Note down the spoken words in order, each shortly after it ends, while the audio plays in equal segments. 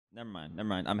Never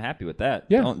mind. I'm happy with that.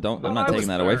 Yeah. Don't. I'm not taking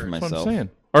that away from myself. That's what I'm saying.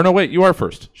 Or no, wait, you are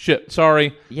first. Shit,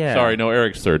 sorry. Yeah. Sorry, no,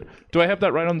 Eric's third. Do I have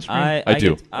that right on the screen? I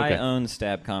do. I own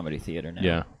Stab Comedy Theater now.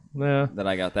 Yeah. That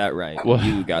I got that right. Well,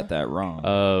 you got that wrong.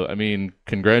 I mean,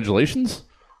 congratulations.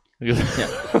 Yeah.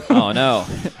 Oh no.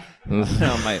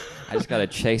 I just got a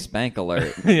Chase Bank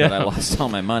alert that I lost all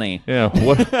my money. Yeah.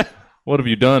 What have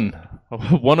you done?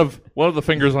 One of the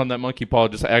fingers on that monkey paw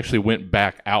just actually went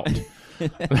back out.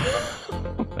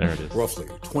 There it is. Roughly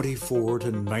 24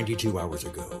 to 92 hours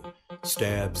ago,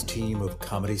 Stab's team of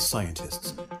comedy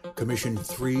scientists commissioned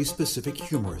 3 specific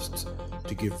humorists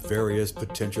to give various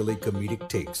potentially comedic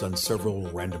takes on several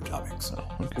random topics,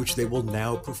 which they will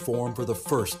now perform for the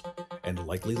first and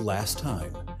likely last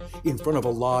time in front of a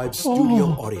live studio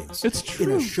audience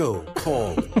in a show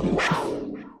called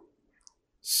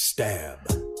Stab.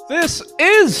 This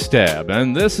is Stab,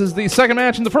 and this is the second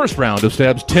match in the first round of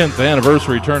Stab's 10th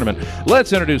anniversary tournament.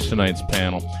 Let's introduce tonight's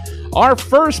panel. Our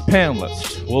first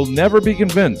panelist will never be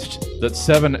convinced that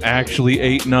 7 actually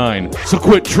ate 9, so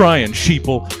quit trying,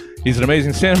 sheeple. He's an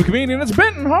amazing stand-up comedian. It's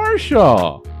Benton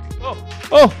Harshaw.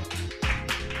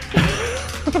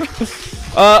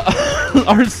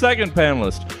 Our second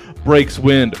panelist breaks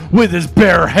wind with his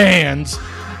bare hands.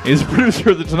 He's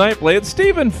producer of the Tonight Play. It's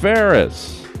Stephen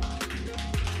Ferris.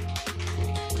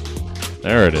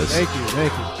 There it is. Thank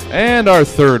you. And our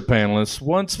third panelist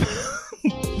once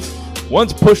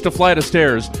pushed a flight of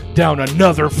stairs down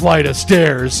another flight of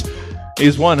stairs.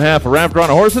 He's one half a raptor on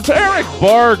a horse. It's Eric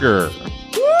Barger.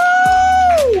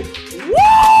 Woo!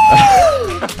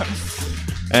 Woo!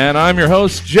 And I'm your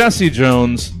host, Jesse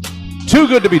Jones. Too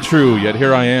good to be true, yet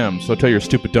here I am. So tell your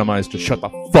stupid dumb eyes to shut the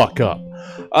fuck up.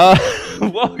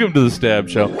 Welcome to the Stab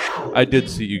Show. I did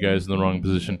see you guys in the wrong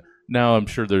position. Now I'm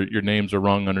sure your names are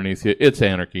wrong underneath you. It's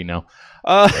anarchy now.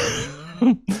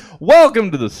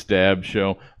 Welcome to the Stab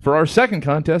Show for our second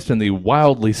contest in the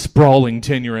wildly sprawling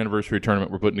 10-year anniversary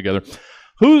tournament we're putting together.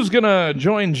 Who's going to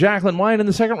join Jacqueline White in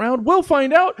the second round? We'll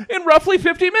find out in roughly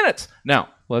 50 minutes. Now,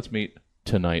 let's meet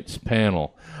tonight's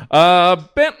panel.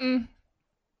 Benton,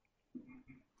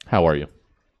 how are you?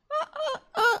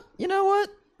 You know what?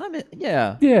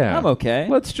 Yeah. I'm okay.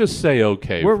 Let's just say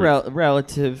okay. We're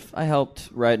relative. I helped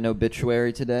write an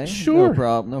obituary today. Sure. No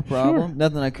problem. Sure.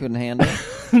 Nothing I couldn't handle.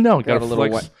 No, got a little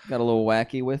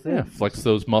wacky with it. Yeah, flex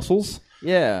those muscles.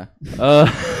 Yeah.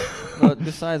 But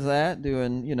besides that,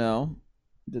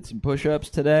 did some push-ups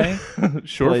today.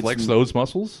 Sure, flex those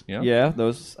muscles. Yeah. Yeah,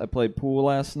 I played pool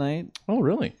last night. Oh,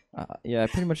 really? Yeah, I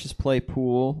pretty much just play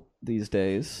pool these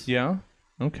days. Yeah.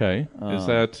 Okay. Is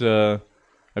that?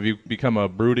 Have you become a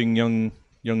brooding young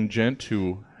gent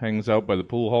who hangs out by the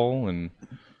pool hall and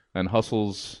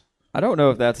hustles? I don't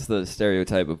know if that's the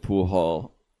stereotype of pool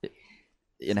hall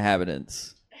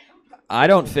inhabitants. I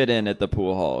don't fit in at the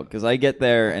pool hall because I get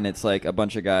there and it's like a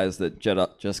bunch of guys that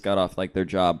just got off like their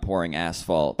job pouring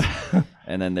asphalt,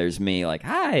 and then there's me like,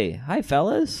 hi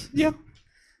fellas. Yeah.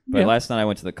 But last night I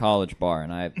went to the college bar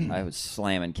and I was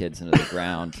slamming kids into the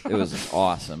ground. It was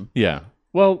awesome. Yeah.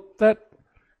 Well, that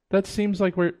seems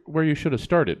like where you should have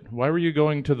started. Why were you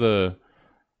going to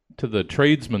the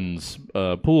tradesman's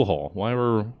pool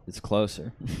hall? It's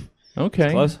closer. Okay.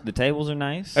 It's close. The tables are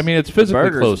nice. I mean, it's physically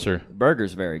closer.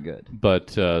 Burger's very good.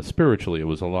 But spiritually, it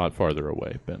was a lot farther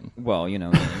away, Ben. Well,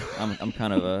 I'm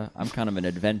kind of an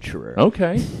adventurer.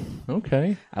 Okay.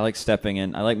 I like stepping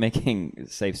in. I like making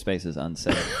safe spaces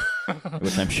unsafe,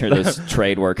 which I'm sure those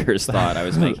trade workers thought I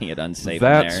was making it unsafe.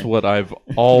 That's what I've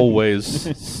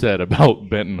always said about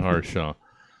Benton Harshaw.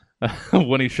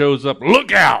 When he shows up,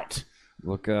 look out!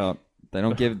 Look out! They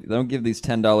don't give these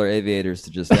 $10 aviators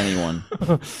to just anyone.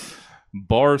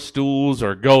 Bar stools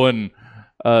are going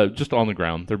just on the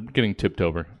ground. They're getting tipped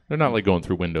over. They're not like going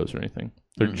through windows or anything.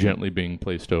 They're gently being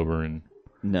placed over. And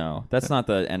no, that's not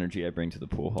the energy I bring to the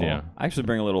pool hall. Yeah. I actually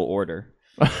bring a little order.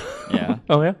 Yeah.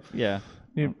 Oh yeah. Yeah.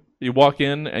 You walk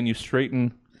in and you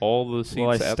straighten all the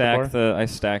seats at the bar. I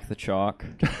stack the chalk.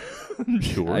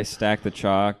 Sure. I stack the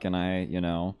chalk and I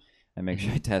make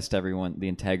sure I test the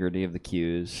integrity of the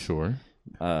cues. Sure.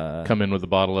 Come in with a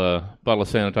bottle of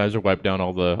sanitizer, wipe down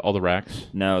all the racks.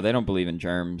 No, they don't believe in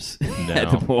germs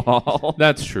at the pool hall.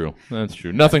 That's true.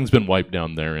 Nothing's been wiped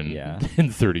down there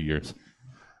in 30 years.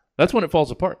 That's when it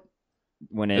falls apart.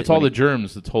 It's all the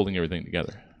germs that's holding everything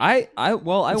together.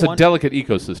 It's a delicate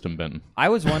ecosystem, Ben. I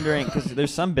was wondering because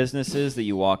there's some businesses that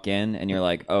you walk in and you're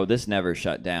like, oh, this never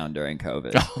shut down during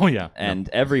COVID. Oh yeah, and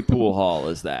every pool hall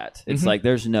is that. It's like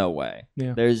there's no way.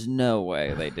 Yeah. There's no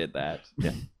way they did that.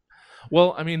 Yeah.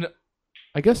 Well, I mean,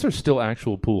 I guess there's still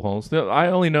actual pool halls. I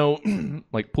only know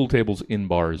like pool tables in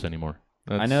bars anymore.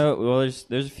 I know. Well,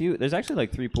 there's a few. There's actually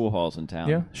like 3 pool halls in town.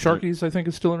 Yeah, Sharky's I think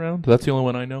is still around. That's the only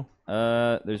one I know.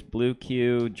 There's Blue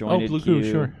Q, Jointed Blue Q.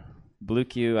 Q, sure. Blue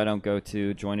Q I don't go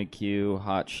to. Jointed Q,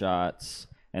 Hot Shots,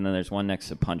 and then there's one next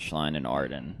to Punchline in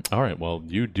Arden. All right. Well,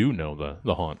 you do know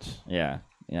the haunts. Yeah.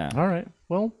 All right.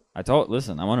 Well,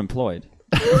 listen, I'm unemployed.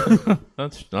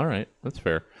 That's all right. That's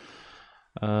fair.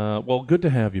 Well, good to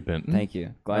have you, Benton. Thank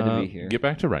you. Glad to be here. Get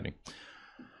back to writing.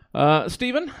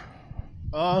 Stephen?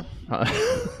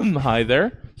 Hi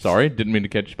there. Sorry, didn't mean to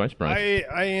catch you by surprise.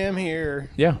 I am here.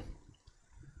 Yeah.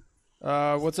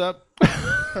 What's up?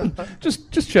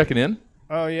 Just checking in.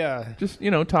 Oh yeah. Just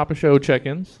top of show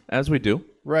check-ins as we do.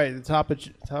 Right, the top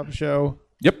of show.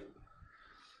 Yep.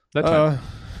 That time.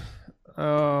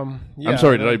 Yeah. I'm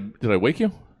sorry. Did I wake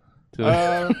you?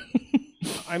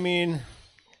 I mean,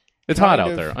 it's hot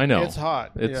out there. I know. It's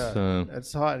hot.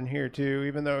 It's hot in here too.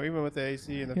 Even with the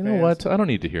AC and the you fans. know what? I don't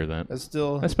need to hear that. It's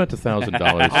still. I spent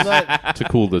 $1,000 to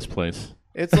cool this place.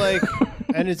 It's like,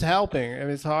 and it's helping. I mean,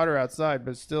 it's hotter outside,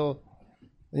 but still,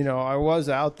 I was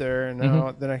out there, and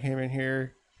now then I came in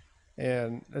here,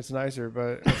 and it's nicer.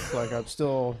 But it's like I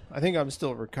think I'm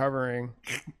still recovering.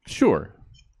 Sure.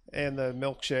 And the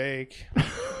milkshake.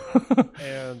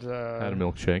 And had a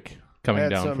milkshake coming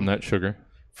down from that sugar.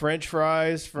 French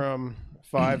fries from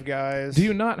Five Guys. Do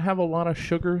you not have a lot of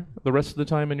sugar the rest of the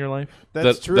time in your life?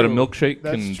 That's true. That a milkshake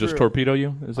That's can true. just torpedo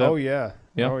you? Is that? Oh yeah.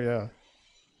 Yeah. Oh yeah.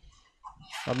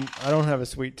 I don't have a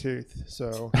sweet tooth,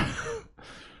 so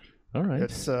all right.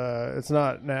 It's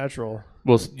not natural.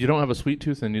 Well, you don't have a sweet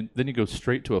tooth, and then you go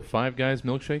straight to a Five Guys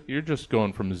milkshake. You're just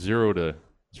going from 0 to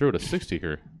 60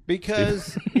 here.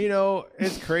 Because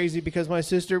it's crazy. Because my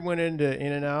sister went into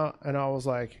In-N-Out, and I was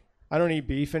like, I don't eat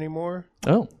beef anymore.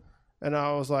 Oh. And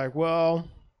I was like, well,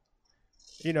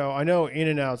 I know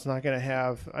In-N-Out's not going to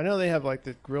have. I know they have like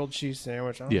the grilled cheese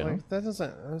sandwich. I'm like, that's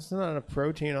not enough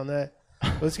protein on that.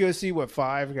 Let's go see what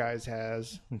Five Guys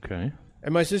has. Okay.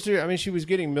 And my sister, I mean, she was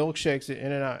getting milkshakes at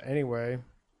In-N-Out anyway. Is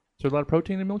there a lot of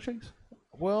protein in milkshakes?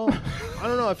 Well, I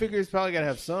don't know. I figured it's probably got to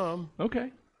have some.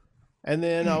 Okay. And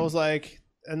then I was like,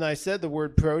 and I said the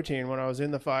word protein when I was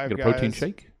in the Five Guys. Get a protein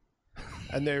shake?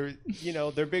 And they're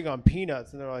big on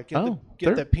peanuts, and they're like,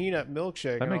 get the peanut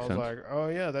milkshake. That and makes I was sense. like, oh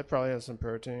yeah, that probably has some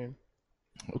protein.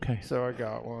 Okay. So I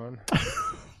got one.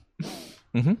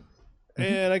 Mm-hmm.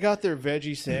 And I got their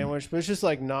veggie sandwich, but it's just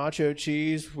like nacho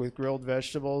cheese with grilled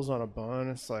vegetables on a bun.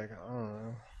 It's like, I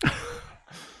don't know.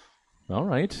 All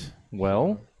right.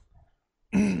 Well,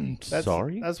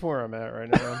 sorry. That's where I'm at right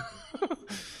now.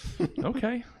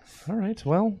 Okay. All right.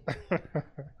 Well, I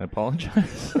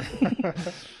apologize.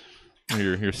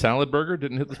 Your salad burger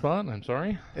didn't hit the spot. I'm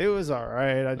sorry. It was all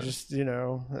right. I just,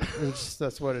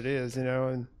 that's what it is,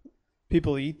 and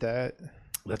people eat that.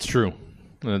 That's true.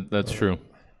 That's true.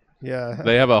 Yeah.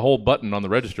 They have a whole button on the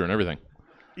register and everything.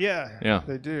 Yeah. Yeah.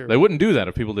 They do. They wouldn't do that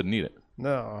if people didn't eat it.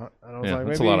 No. And I was like,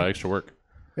 that's a lot of extra work.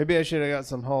 Maybe I should have got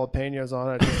some jalapenos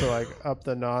on it just to like up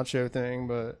the nacho thing,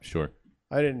 but sure.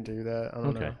 I didn't do that. I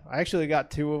don't know. I actually got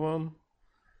 2 of them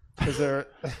because there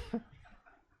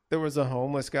was a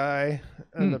homeless guy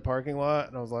in the parking lot,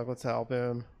 and I was like, let's help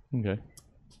him. Okay.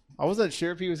 I wasn't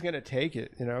sure if he was going to take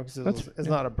it, because it's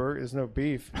not a burger, it's no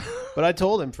beef. But I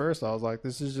told him first, I was like,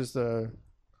 this is just the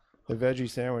veggie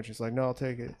sandwich. He's like, no, I'll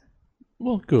take it.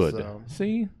 Well, good. So,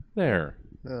 see? There.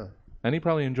 Yeah. And he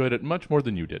probably enjoyed it much more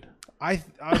than you did.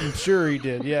 I'm sure he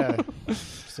did, yeah.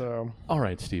 So. All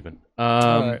right, Stephen.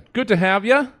 All right. Good to have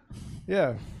you.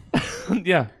 Yeah.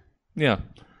 Yeah.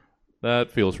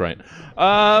 That feels right.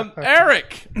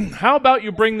 Eric, how about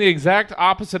you bring the exact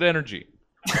opposite energy?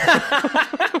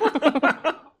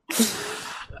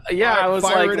 Yeah, I was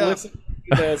like listening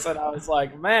to this, and I was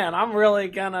like, man, I'm really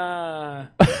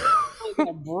gonna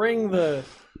bring the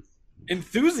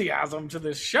enthusiasm to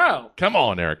this show. Come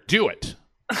on, Eric, do it.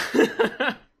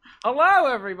 Hello,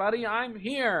 everybody. I'm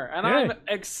here, and I'm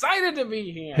excited to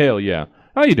be here. Hell yeah.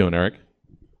 How you doing, Eric?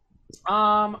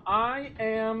 I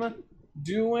am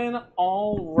doing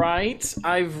all right.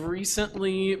 I've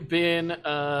recently been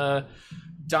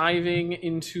diving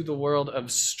into the world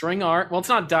of string art. Well, it's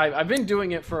not dive. I've been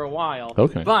doing it for a while.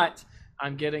 Okay. But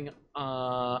I'm getting.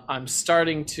 I'm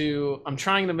trying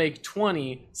to make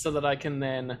 20 so that I can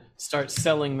then start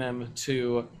selling them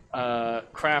to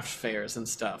craft fairs and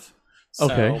stuff. So,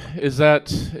 okay. Is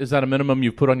that a minimum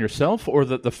you put on yourself, or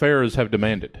that the fairs have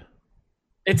demanded?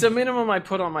 It's a minimum I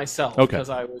put on myself because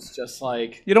I was just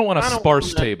like, you don't want a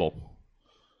sparse table.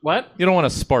 What? You don't want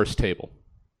a sparse table.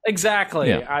 Exactly.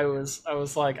 Yeah. I was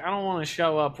like, I don't want to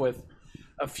show up with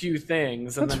a few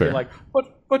things and That's then fair. be like,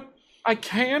 but I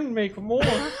can make more.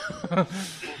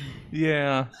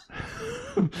 Yeah.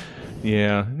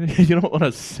 Yeah, you don't want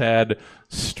a sad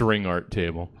string art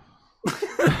table.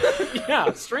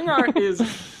 Yeah, string art is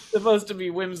supposed to be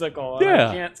whimsical. And Yeah.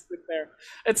 I can't sit there.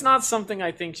 It's not something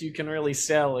I think you can really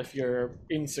sell if you're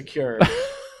insecure.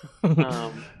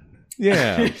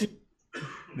 Yeah.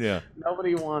 Yeah.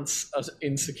 Nobody wants an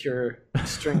insecure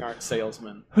string art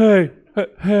salesman. Hey,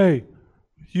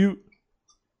 you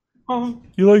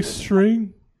like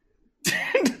string?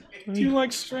 Do you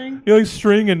like string? You like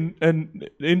string and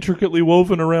intricately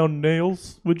woven around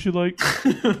nails? Would you like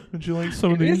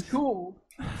some of these? It's cool.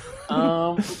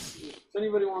 If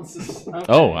anybody wants this. Okay.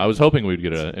 Oh, I was hoping we'd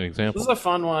get an example. This is a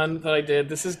fun one that I did.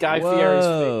 This is Guy Fieri's face.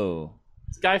 Whoa.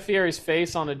 It's Guy Fieri's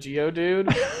face on a Geodude.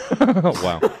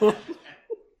 Wow.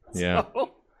 Yeah.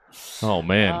 Oh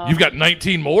man, you've got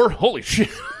 19 more? Holy shit.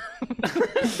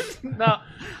 No,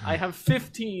 I have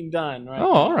 15 done. Right.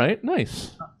 Oh, all right,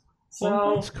 nice. So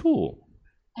Well, that's cool.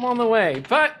 I'm on the way.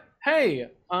 But hey,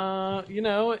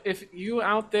 if you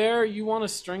out there you want a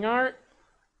string art,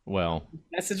 Well,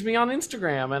 message me on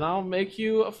Instagram and I'll make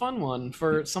you a fun one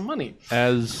for some money.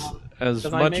 as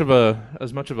much of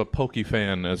a Pokey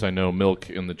fan as I know Milk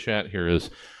in the chat here is,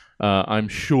 I'm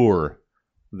sure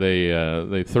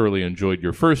they thoroughly enjoyed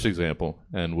your first example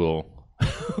and we'll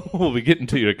be getting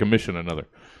to you to commission another.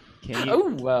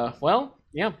 Well,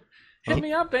 yeah. Hit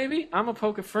me up, baby. I'm a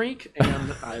Poke freak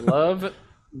and I love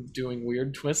doing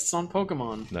weird twists on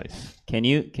Pokemon. Nice. Can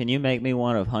you make me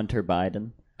one of Hunter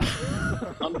Biden?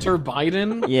 Hunter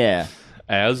Biden? Yeah.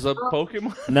 As a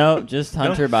Pokemon? No, just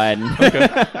Hunter Biden.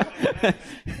 Okay.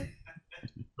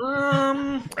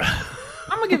 I'm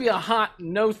gonna give you a hot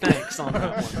no thanks on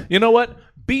that one. You know what?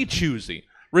 Be choosy.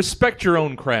 Respect your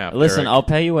own craft. Listen, Eric. I'll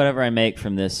pay you whatever I make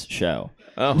from this show.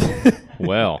 Oh,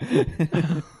 well.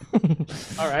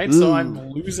 All right, so I'm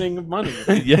losing money.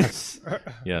 Yes.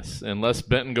 Unless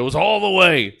Benton goes all the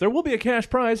way, there will be a cash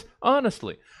prize.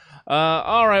 Honestly.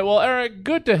 All right. Well, Eric,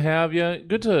 good to have you.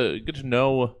 Good to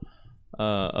know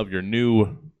of your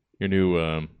new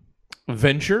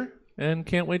venture, and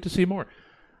can't wait to see more.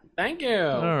 Thank you.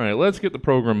 All right, let's get the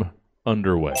program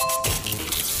underway.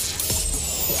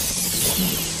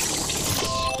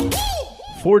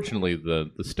 Fortunately, the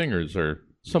stingers are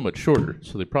somewhat shorter,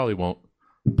 so they probably won't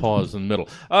pause in the middle.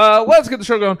 Let's get the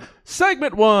show going.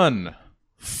 Segment 1,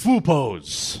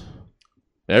 Fupos.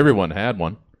 Everyone had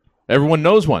one. Everyone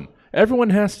knows one. Everyone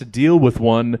has to deal with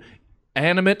one,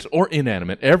 animate or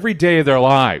inanimate, every day of their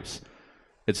lives.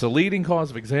 It's a leading cause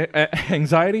of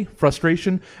anxiety,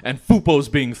 frustration, and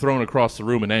Fupos being thrown across the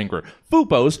room in anger.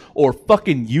 Fupos, or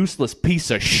fucking useless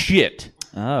piece of shit.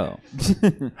 Oh.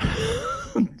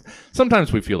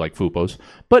 Sometimes we feel like Fupos,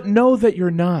 but know that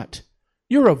you're not.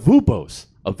 You're a Vupos,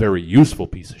 a very useful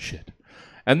piece of shit.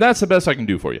 And that's the best I can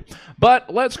do for you.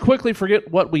 But let's quickly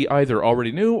forget what we either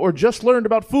already knew or just learned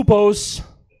about Fupos,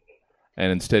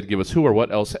 and instead give us who or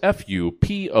what else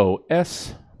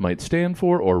Fupos might stand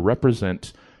for or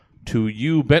represent to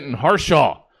you, Benton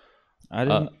Harshaw. I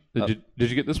didn't. Did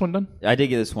you get this one done? I did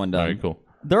get this one done. All right, cool.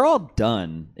 They're all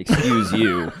done. Excuse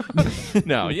you.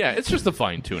 No, yeah, it's just the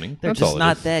fine tuning. They're That's just all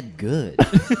not it that good.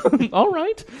 is. All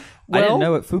right. I Well, didn't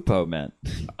know what Fupo meant.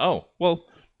 Oh, well,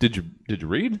 did you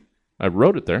read? I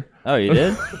wrote it there. Oh, you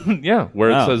did? Yeah,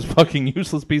 where it Oh. says fucking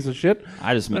useless piece of shit.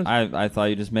 I thought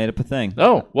you just made up a thing.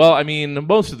 Oh, well, I mean,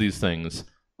 most of these things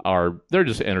they're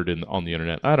just entered in on the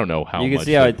internet. I don't know how You can much.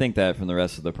 see how I'd think that from the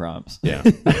rest of the prompts. Yeah.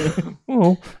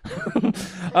 Well,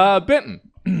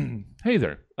 Benton, hey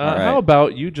there. All right. How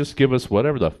about you just give us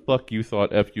whatever the fuck you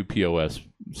thought FUPOS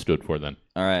stood for then?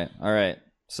 All right.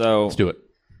 So Let's do it.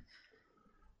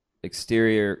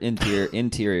 interior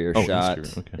Oh, shot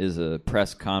exterior, okay. is a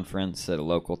press conference at a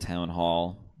local town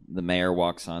hall. The mayor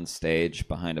walks on stage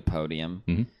behind a podium.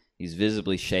 Mhm. He's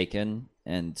visibly shaken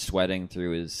and sweating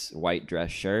through his white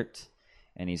dress shirt,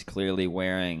 and he's clearly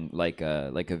wearing like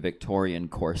a Victorian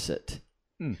corset,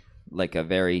 like a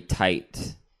very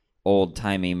tight,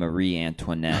 old-timey Marie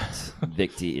Antoinette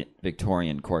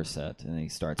Victorian corset. And he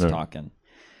starts talking.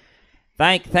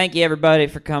 Thank you, everybody,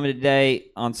 for coming today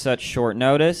on such short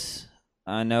notice.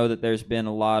 I know that there's been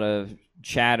a lot of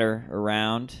chatter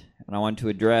around, and I want to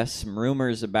address some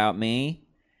rumors about me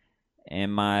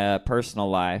and my personal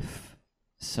life.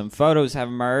 Some photos have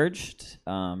emerged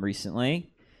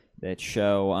recently that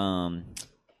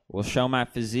will show my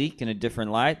physique in a different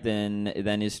light than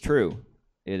is true.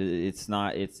 It's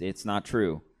not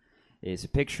true. It's a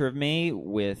picture of me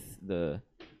with the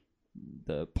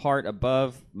part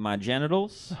above my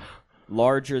genitals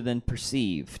larger than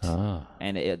perceived.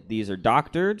 And these are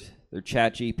doctored. They're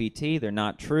ChatGPT. They're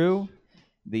not true.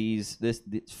 This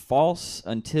false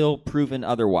until proven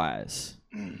otherwise.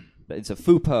 It's a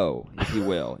fupo, if you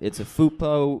will. It's a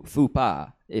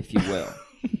fupa, if you will.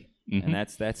 And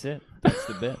that's it. That's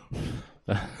the bit.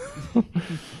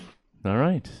 All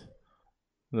right.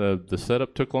 The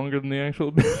setup took longer than the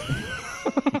actual bit.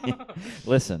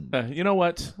 Listen. You know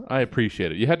what? I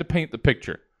appreciate it. You had to paint the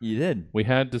picture. You did. We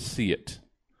had to see it.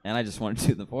 And I just wanted to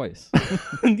do the voice.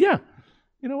 Yeah.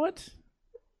 You know what?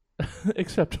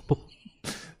 Acceptable.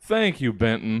 Thank you,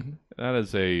 Benton. That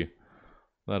is a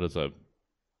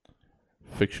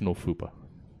fictional fupa.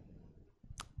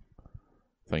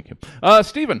 Thank you.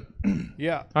 Steven.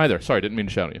 Yeah. Hi there. Sorry, didn't mean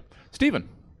to shout at you. Steven.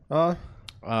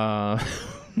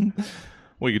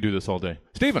 We could do this all day.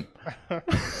 Steven.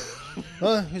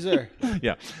 Who's there?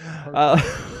 Yeah.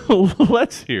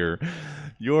 Let's hear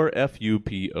your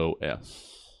FUPOS.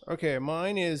 Okay,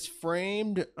 mine is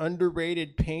framed,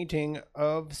 underrated painting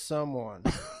of someone.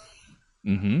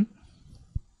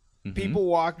 People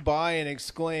walk by and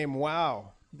exclaim,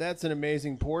 "Wow, that's an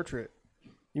amazing portrait.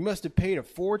 You must have paid a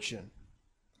fortune."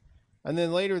 And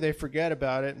then later they forget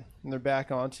about it, and they're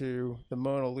back onto the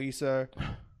Mona Lisa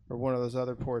or one of those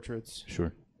other portraits.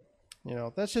 Sure. You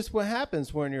know, that's just what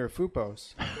happens when you're a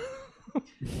Fupos.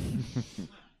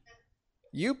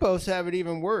 Upos have it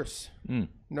even worse.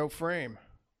 No frame.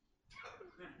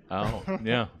 Oh,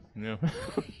 yeah. You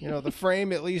know, the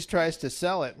frame at least tries to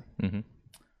sell it.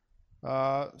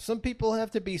 Some people have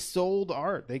to be sold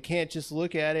art. They can't just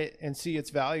look at it and see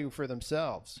its value for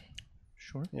themselves.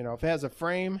 Sure. You know, if it has a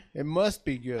frame, it must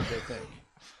be good, they think.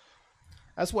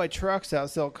 That's why trucks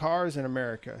outsell cars in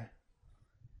America.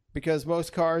 Because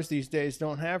most cars these days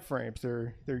don't have frames.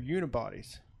 They're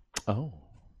unibodies. Oh.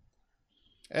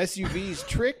 SUVs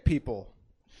trick people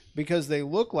because they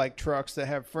look like trucks that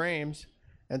have frames,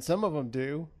 and some of them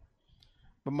do.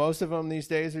 But most of them these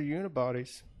days are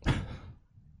unibodies.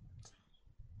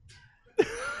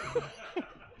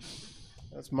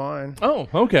 That's mine. Oh,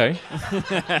 okay.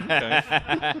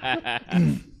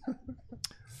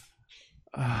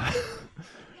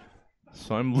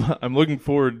 So I'm looking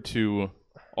forward to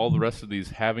all the rest of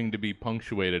these having to be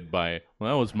punctuated by,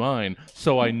 well, that was mine,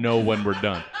 so I know when we're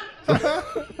done. All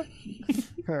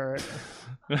right.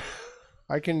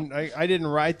 I didn't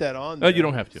write that on there. You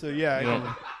don't have to. So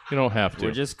yeah, You don't have to.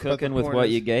 We're just cooking the with point what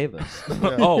is- you gave us.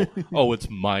 Oh, it's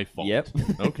my fault. Yep.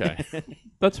 Okay.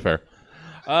 That's fair.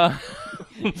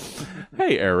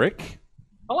 Hey, Eric.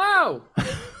 Hello.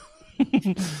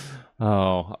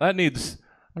 Oh, I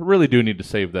really do need to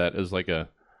save that as like a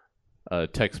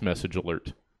text message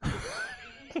alert.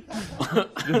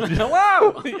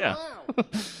 Hello. Yeah.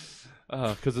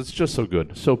 Because it's just so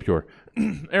good, so pure.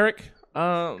 Eric.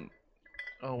 Oh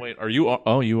wait, are you?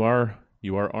 Oh, you are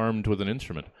armed with an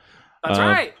instrument. That's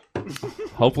right.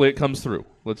 Hopefully it comes through.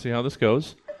 Let's see how this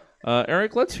goes.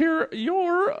 Eric, let's hear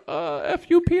your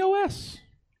FUPOS.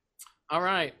 All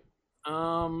right.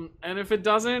 And if it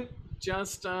doesn't,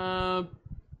 just I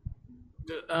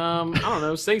don't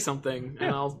know, say something,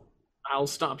 and I'll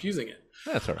stop using it.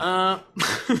 That's all right.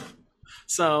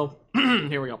 So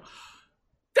here we go.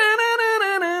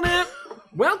 Da-na-na-na-na-na.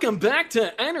 Welcome back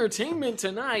to Entertainment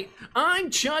Tonight. I'm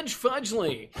Judge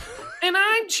Fudgley. And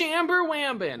I'm Chamber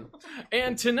Wambin.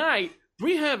 And tonight,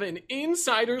 we have an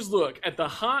insider's look at the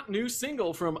hot new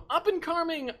single from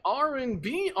up-and-coming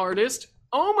R&B artist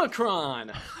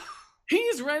Omicron.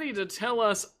 He's ready to tell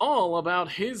us all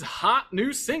about his hot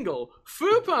new single,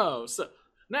 Fupos.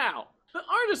 Now, the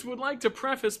artist would like to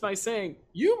preface by saying,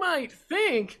 you might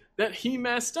think that he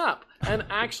messed up and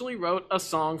actually wrote a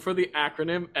song for the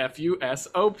acronym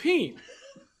FUSOP.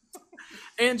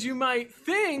 And you might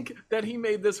think that he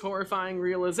made this horrifying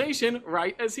realization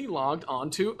right as he logged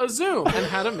onto a Zoom and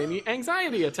had a mini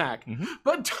anxiety attack.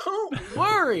 But don't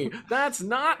worry, that's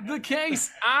not the case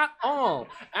at all.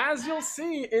 As you'll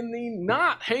see in the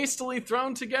not hastily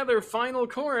thrown together final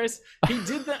chorus, he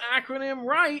did the acronym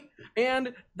right,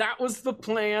 and that was the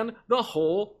plan the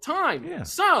whole time. Yeah,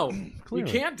 so,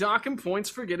 clearly. you can't dock him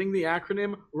points for getting the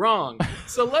acronym wrong.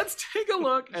 So let's take a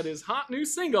look at his hot new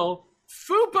single,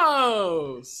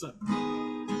 Fupos.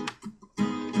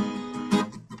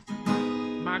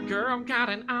 My girl got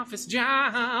an office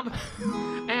job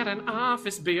at an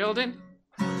office building.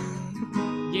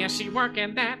 Yeah, she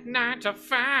working that 9 to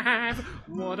 5.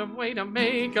 What a way to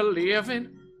make a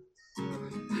living.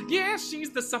 Yeah,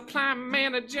 she's the supply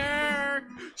manager.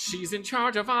 She's in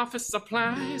charge of office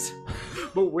supplies.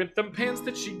 But with them pens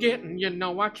that she getting, you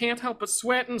know I can't help but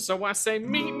sweating. So I say,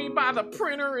 meet me by the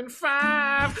printer in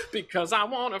 5, because I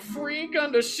want a freak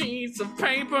under sheets of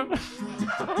paper.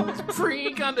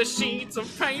 Freak under sheets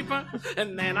of paper.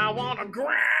 And then I want to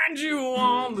grind you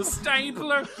on the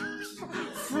stapler.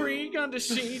 Freak under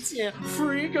sheets, yeah,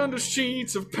 freak under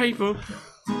sheets of paper.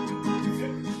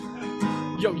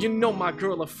 Yo, you know my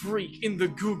girl a freak in the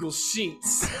Google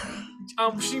Sheets.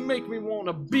 She make me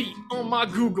wanna beat on my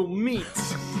Google Meet.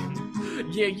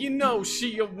 Yeah, you know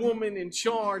she a woman in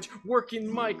charge, working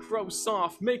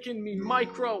Microsoft, making me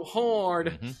micro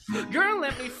hard. Girl,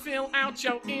 let me fill out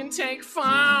your intake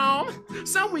form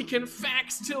so we can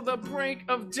fax till the break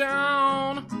of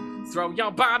dawn. Throw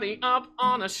your body up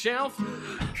on a shelf.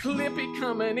 Clippy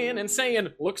coming in and saying,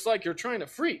 looks like you're trying to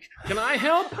freak. Can I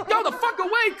help? Go the fuck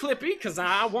away, Clippy, cause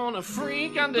I want to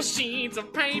freak under sheets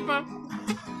of paper.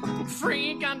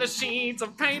 Freak under sheets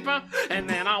of paper. And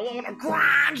then I want to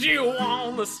grind you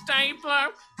on the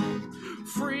stapler.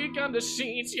 Freak under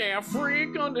sheets, yeah,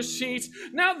 freak under sheets.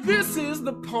 Now this is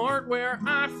the part where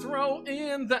I throw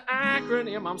in the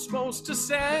acronym I'm supposed to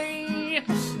say.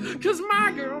 Cause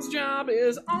my girl's job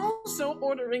is also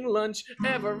ordering lunch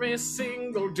every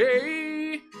single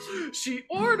day. She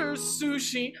orders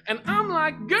sushi and I'm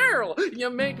like, girl, you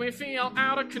make me feel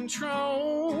out of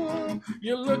control.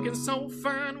 You're looking so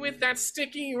fine with that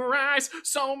sticky rice.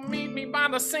 So meet me by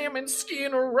the salmon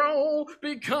skin roll,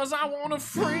 because I want to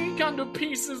freak under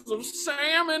pieces of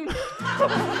salmon.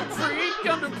 Freak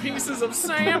under pieces of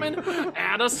salmon.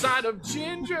 Add a side of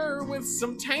ginger with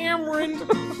some tamarind.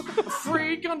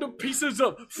 Freak under pieces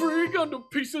of, freak under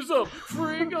pieces of,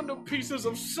 freak under pieces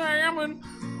of salmon.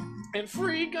 And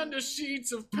freak under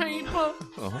sheets of paper.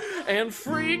 And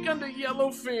freak under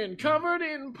yellowfin, covered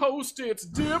in Post-its,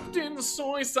 dipped in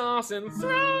soy sauce, and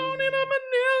thrown in a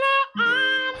manila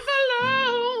envelope.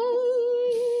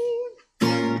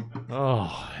 Oh,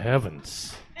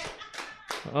 heavens.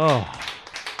 Oh.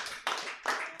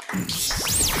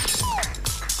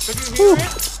 Did you hear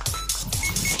it?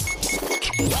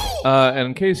 And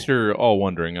in case you're all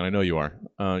wondering, and I know you are,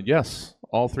 yes,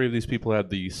 all three of these people had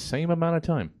the same amount of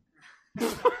time.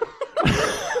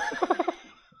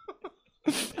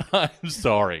 I'm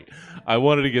sorry. I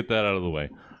wanted to get that out of the way,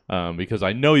 because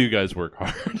I know you guys work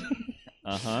hard.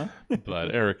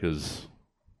 But Eric is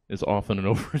often an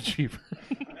overachiever.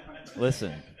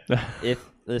 Listen,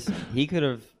 he could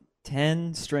have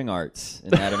 10 string arts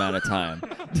in that amount of time.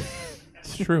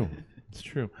 It's true. It's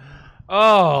true.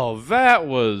 Oh, that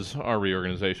was our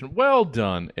reorganization. Well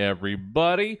done,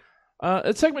 everybody.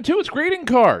 At segment 2, it's greeting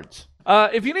cards.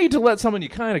 If you need to let someone you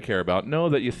kind of care about know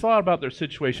that you thought about their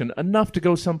situation enough to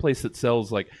go someplace that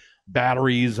sells like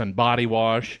batteries and body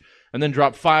wash, and then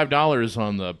drop $5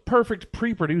 on the perfect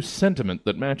pre-produced sentiment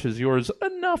that matches yours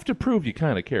enough to prove you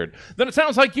kind of cared, then it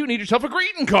sounds like you need yourself a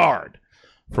greeting card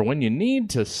for when you need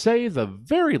to say the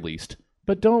very least,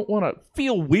 but don't want to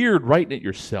feel weird writing it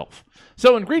yourself.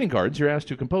 So in greeting cards, you're asked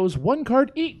to compose one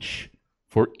card each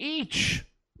for each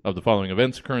of the following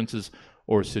events, occurrences,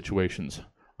 or situations.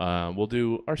 We'll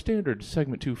do our standard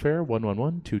segment 2 fare,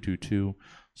 111, 222,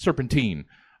 Serpentine.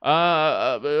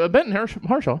 Benton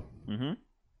Harshaw,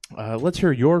 let's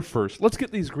hear your first. Let's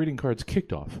get these greeting cards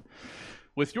kicked off.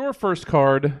 With your first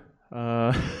card,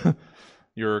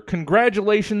 your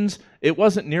congratulations, it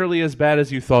wasn't nearly as bad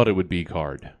as you thought it would be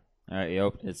card. All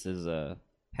right, this is a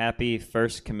happy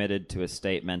first committed to a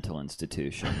state mental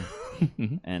institution.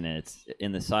 And it's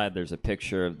in the side, there's a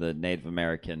picture of the Native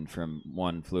American from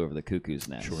One Flew Over the Cuckoo's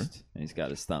Nest. Sure. And he's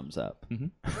got his thumbs up.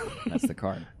 That's the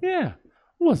card. Yeah,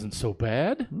 wasn't so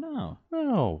bad. No.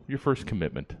 No, your first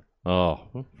commitment. Oh,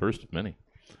 well, first of many.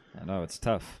 I know, it's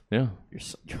tough. Yeah.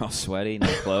 You're all sweaty, no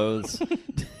clothes.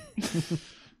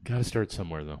 Got to start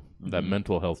somewhere, though. That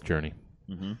mental health journey.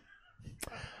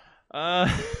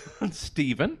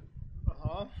 Steven.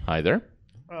 Hi there.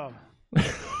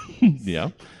 Yeah.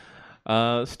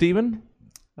 Steven,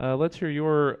 let's hear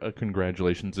your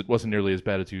congratulations. It wasn't nearly as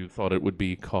bad as you thought it would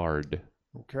be card.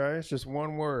 Okay, it's just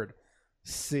one word.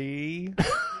 C.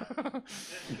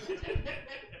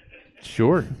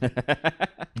 Sure.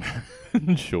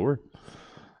 Sure.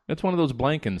 It's one of those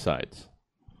blank insides.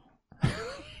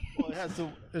 Well, it has to.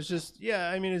 It's just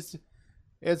I mean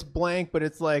it's blank, but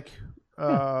it's like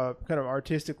kind of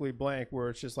artistically blank, where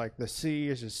it's just like the C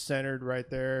is just centered right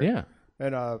there. Yeah.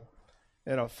 And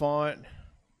a font,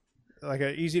 like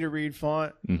an easy to read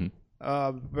font.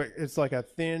 But it's like a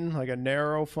thin, like a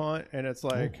narrow font, and it's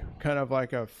like kind of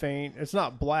like a faint. It's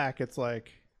not black. It's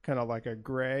like kind of like a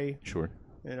gray. Sure.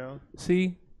 You know.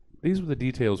 See, These were the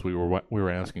details we were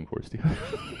asking for, Steve.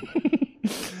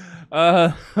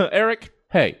 Eric,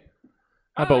 hey.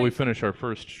 How about we finish our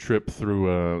first trip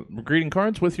through greeting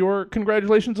cards with your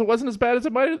congratulations, it wasn't as bad as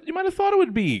you might have thought it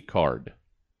would be card.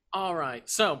 All right,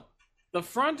 so the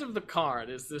front of the card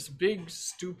is this big,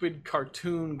 stupid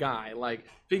cartoon guy, like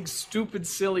big, stupid,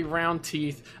 silly, round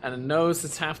teeth and a nose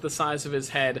that's half the size of his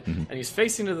head, and he's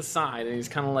facing to the side, and he's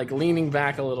kind of like leaning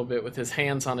back a little bit with his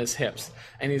hands on his hips,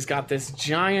 and he's got this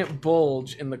giant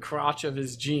bulge in the crotch of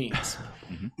his jeans.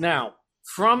 Now,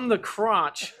 from the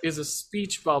crotch is a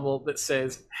speech bubble that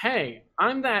says, "Hey,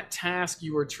 I'm that task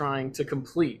you were trying to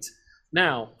complete."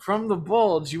 Now, from the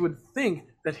bulge, you would think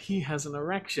that he has an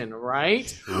erection, right?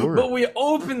 Sure. But we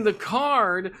open the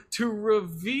card to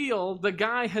reveal the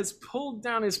guy has pulled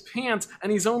down his pants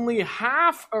and he's only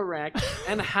half erect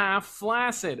and half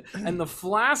flaccid. And the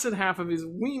flaccid half of his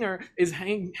wiener is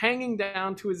hanging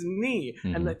down to his knee.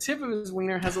 And the tip of his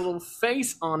wiener has a little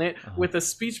face on it with a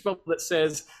speech bubble that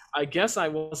says, "I guess I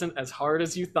wasn't as hard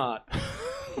as you thought."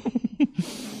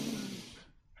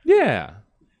 Yeah.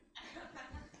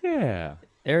 Yeah.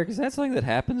 Eric, is that something that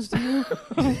happens to you?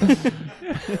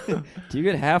 Do you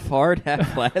get half hard,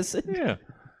 half flaccid? Yeah.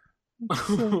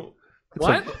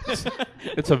 What?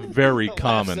 It's a very That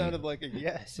common. sounded like a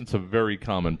yes. It's a very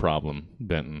common problem,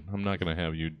 Benton. I'm not going to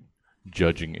have you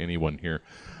judging anyone here.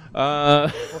 Well,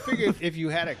 I figure if you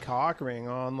had a cock ring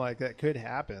on, like that could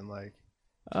happen. Like,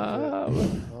 I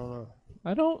don't know.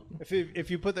 I don't.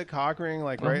 If you put the cock ring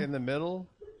like right in the middle.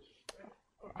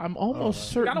 I'm almost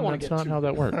certain I don't wanna that's get not too- how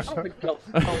that works. I don't think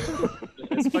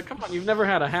they'll- But come on, you've never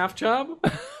had a half job?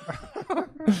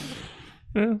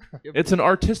 Yeah. It's an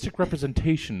artistic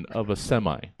representation of a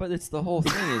semi. But it's the whole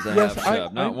thing is a Yes, half I-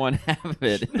 job, not one half of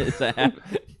it. It's a half.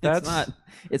 That's-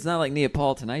 It's not like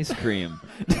Neapolitan ice cream.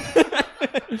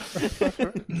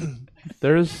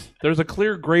 There's a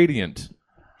clear gradient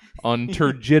on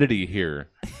turgidity here.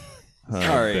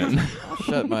 Sorry, Ben. I'll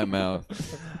shut my mouth.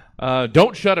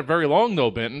 Don't shut it very long,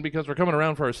 though, Benton, because we're coming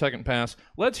around for our second pass.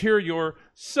 Let's hear your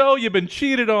 "So You've Been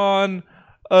Cheated On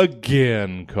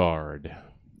Again" card.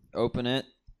 Open it.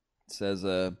 It says,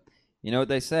 you know what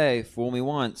they say, fool me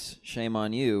once, shame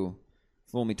on you.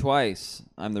 Fool me twice,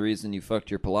 I'm the reason you fucked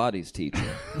your Pilates teacher.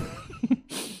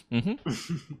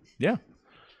 Yeah.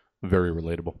 Very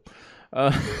relatable.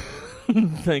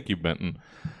 Thank you, Benton.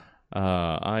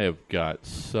 I have got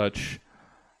such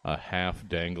a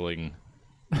half-dangling...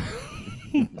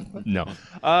 No.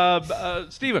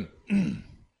 Steven,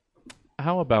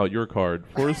 how about your card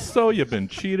for "So You've Been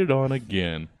Cheated On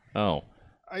Again"? Oh,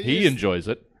 he enjoys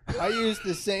it. I used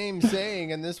the same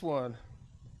saying in this one.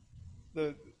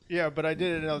 But I did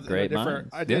it in a Great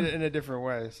different. minds. I did it in a different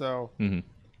way. So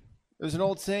there's an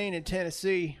old saying in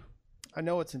Tennessee. I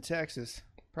know it's in Texas,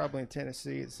 probably in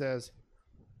Tennessee. It says,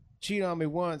 "Cheat on me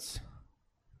once,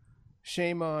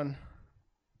 shame on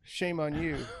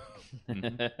you.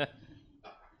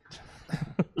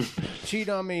 Cheat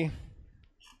on me.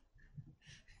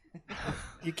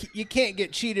 You can't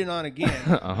get cheated on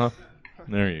again."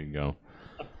 There you go.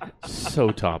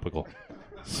 So topical.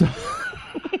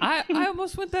 I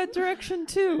almost went that direction,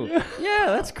 too. Yeah,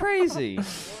 that's crazy.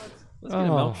 Let's get a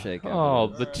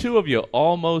milkshake. The two of you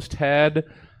almost had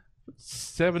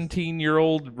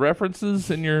 17-year-old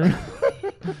references in your...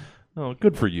 Oh,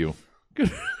 good for you.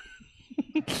 Good.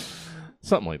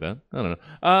 Something like that. I don't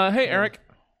know. Hey, Eric.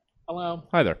 Hello.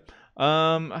 Hi there.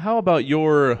 How about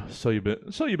your "So You've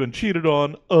Been Cheated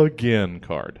On Again"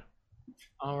 card?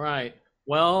 All right.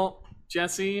 Well,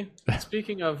 Jesse,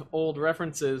 speaking of old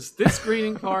references, this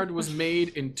greeting card was made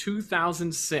in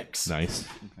 2006. Nice.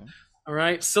 All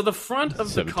right. So the front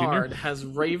of the 17-year? card has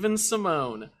Raven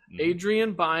Simone,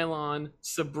 Adrian Bylon,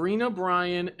 Sabrina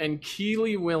Bryan, and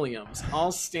Keely Williams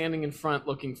all standing in front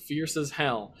looking fierce as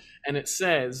hell. And it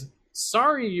says,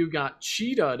 "Sorry you got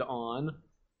cheated on."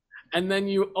 And then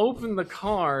you open the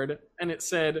card and it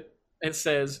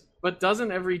says, "But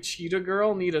doesn't every cheetah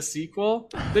girl need a sequel?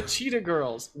 The Cheetah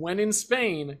Girls, when in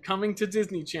Spain, coming to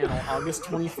Disney Channel August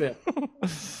 25th.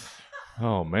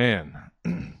 Oh, man.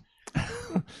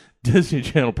 Disney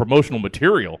Channel promotional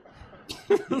material.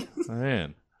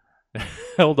 Man.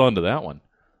 Held on to that one.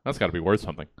 That's got to be worth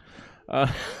something.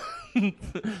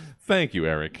 Thank you,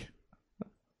 Eric.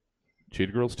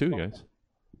 Cheetah Girls 2, guys.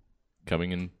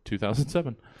 Coming in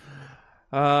 2007.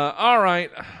 All right.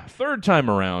 Third time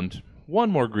around.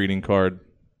 One more greeting card.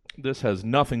 This has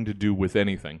nothing to do with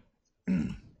anything.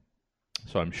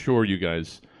 So I'm sure you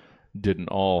guys didn't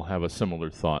all have a similar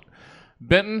thought.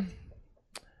 Benton,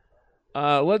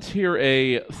 let's hear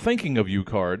a thinking of you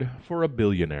card for a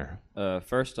billionaire.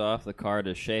 First off, the card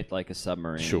is shaped like a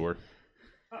submarine. Sure.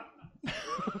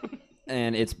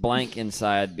 And it's blank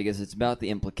inside because it's about the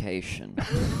implication.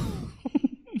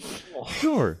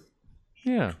 Sure.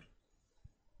 Yeah.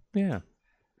 Yeah.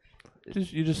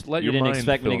 You just let You your didn't mind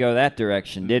expect me to fill. go that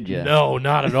direction, did you? No,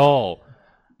 not at all.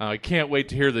 I can't wait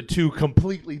to hear the two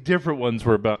completely different ones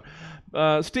we're about.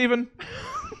 Steven,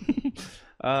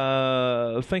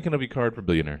 thinking of your card for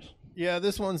billionaires. Yeah,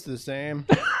 this one's the same.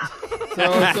 So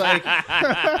it's like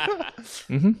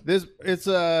this. It's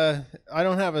a. I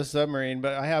don't have a submarine,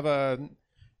 but I have a.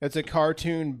 It's a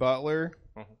cartoon butler,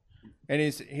 and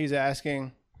he's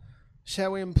asking,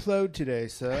 "Shall we implode today,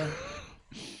 sir?"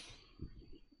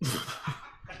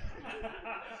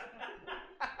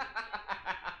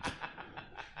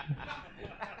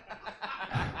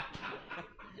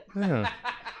 Yeah.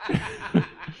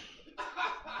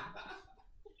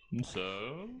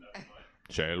 So,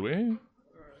 shall we?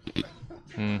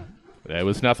 There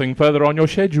was nothing further on your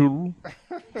schedule.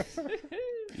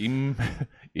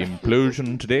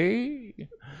 Implosion today.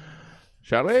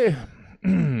 Shall we?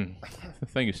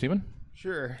 Thank you, Stephen.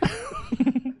 Sure.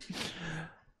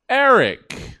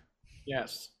 Eric,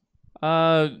 Yes.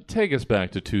 take us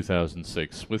back to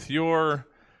 2006 with your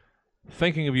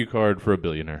thinking of you card for a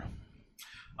billionaire.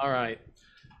 All right.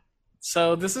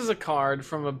 So this is a card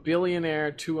from a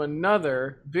billionaire to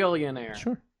another billionaire.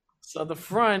 Sure. So the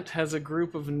front has a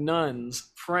group of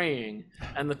nuns praying,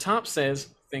 and the top says,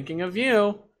 "Thinking of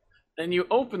you." Then you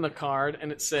open the card,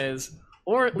 and it says,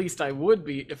 "Or at least I would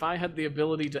be if I had the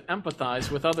ability to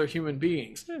empathize with other human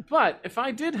beings. But if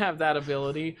I did have that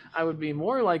ability, I would be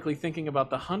more likely thinking about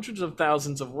the hundreds of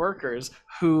thousands of workers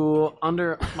who,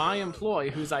 under my employ,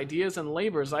 whose ideas and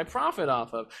labors I profit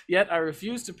off of, yet I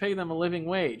refuse to pay them a living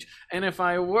wage. And if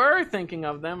I were thinking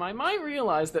of them, I might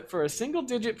realize that for a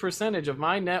single-digit percentage of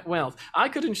my net wealth, I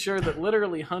could ensure that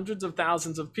literally hundreds of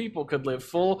thousands of people could live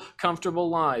full, comfortable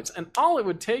lives. And all it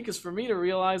would take is for me to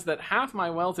realize that half my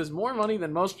wealth is more money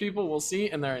than most people will see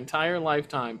in their entire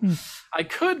lifetime. I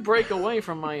could break away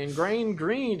from my ingrained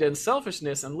greed and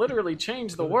selfishness and literally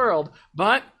change the world,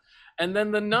 but..." And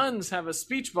then the nuns have a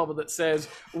speech bubble that says,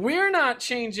 "We're not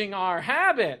changing our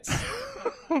habits."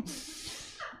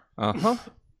 Uh-huh.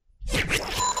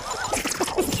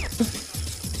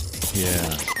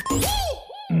 Yeah.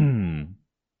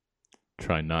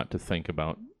 Try not to think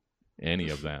about any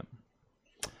of that.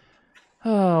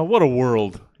 What a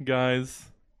world, guys.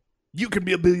 You can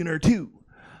be a billionaire too.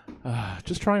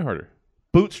 Just try harder.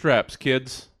 Bootstraps,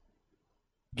 kids.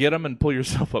 Get them and pull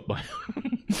yourself up by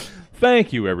them.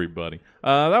 Thank you, everybody.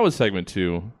 That was segment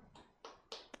 2.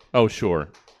 Oh, sure.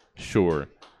 Sure.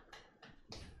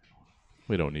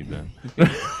 We don't need that.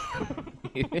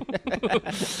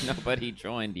 Nobody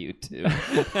joined you two.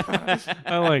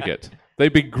 I like it. They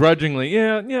begrudgingly,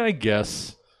 yeah, I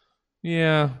guess.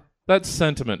 Yeah, that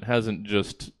sentiment hasn't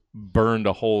just burned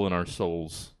a hole in our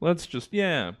souls. Let's just,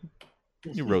 yeah.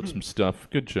 You wrote some stuff.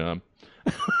 Good job.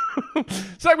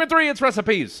 Segment 3, it's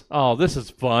recipes. Oh, this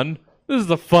is fun. This is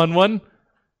the fun one.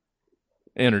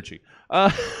 Energy.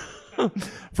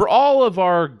 For all of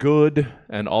our good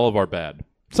and all of our bad,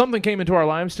 something came into our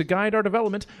lives to guide our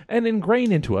development and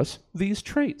ingrain into us these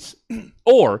traits.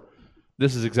 Or,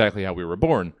 this is exactly how we were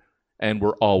born, and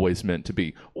we're always meant to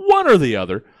be. One or the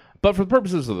other. But for the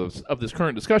purposes of this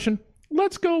current discussion,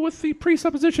 let's go with the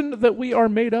presupposition that we are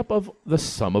made up of the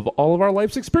sum of all of our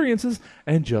life's experiences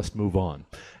and just move on.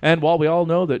 And while we all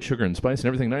know that sugar and spice and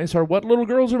everything nice are what little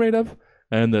girls are made of,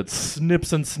 and that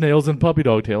snips and snails and puppy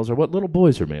dog tails are what little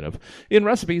boys are made of, in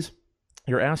recipes,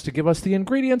 you're asked to give us the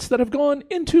ingredients that have gone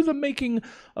into the making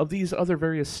of these other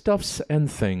various stuffs and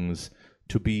things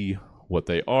to be what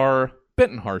they are.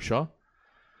 Benton Harshaw.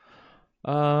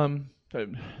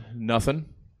 Nothing.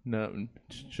 No,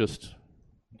 just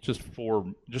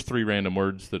 3 random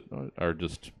words that are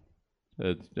just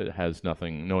it has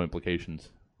nothing, no implications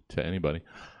to anybody.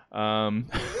 Oh,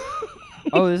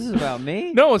 this is about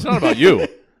me? No, it's not about you.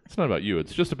 It's not about you.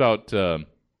 It's just about the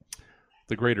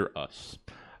greater us.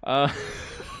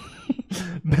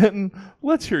 Benton,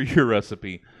 let's hear your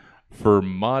recipe for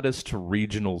modest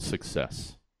regional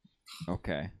success.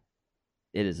 Okay.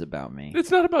 It is about me.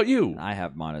 It's not about you. I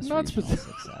have modest Not regional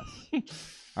success.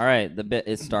 All right, the bit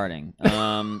is starting.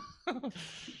 All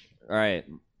right,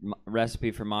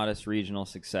 recipe for modest regional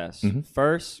success. Mm-hmm.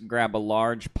 First, grab a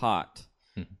large pot,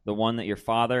 the one that your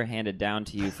father handed down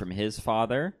to you from his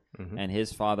father and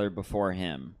his father before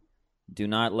him. Do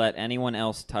not let anyone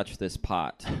else touch this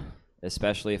pot,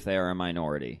 especially if they are a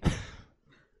minority.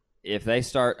 If they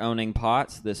start owning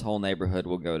pots, this whole neighborhood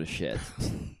will go to shit.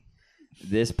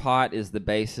 This pot is the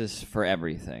basis for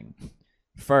everything.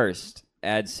 First,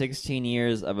 add 16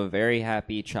 years of a very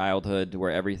happy childhood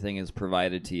where everything is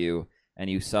provided to you and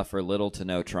you suffer little to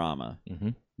no trauma. Mm-hmm.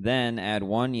 Then add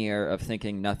 1 year of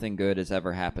thinking nothing good has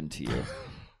ever happened to you.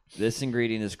 This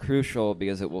ingredient is crucial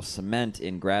because it will cement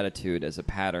ingratitude as a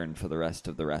pattern for the rest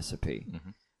of the recipe. Mm-hmm.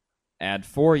 Add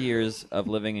 4 years of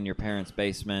living in your parents'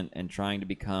 basement and trying to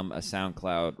become a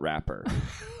SoundCloud rapper.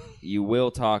 You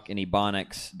will talk in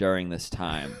Ebonics during this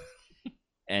time,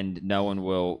 and no one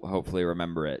will hopefully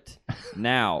remember it.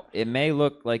 Now, it may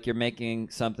look like you're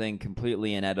making something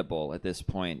completely inedible at this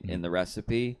point in the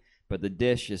recipe, but the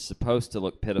dish is supposed to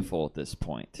look pitiful at this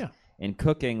point. Yeah. In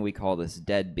cooking, we call this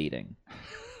deadbeating.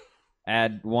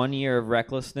 Add 1 year of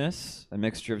recklessness, a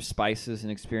mixture of spices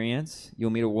and experience.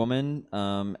 You'll meet a woman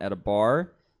at a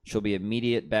bar. She'll be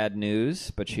immediate bad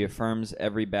news, but she affirms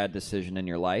every bad decision in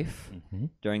your life. Mm-hmm.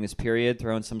 During this period,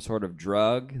 throw in some sort of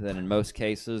drug that in most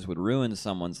cases would ruin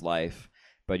someone's life,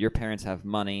 but your parents have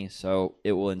money, so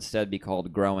it will instead be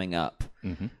called growing up.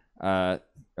 Mm-hmm. All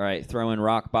right, throw in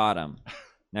rock bottom.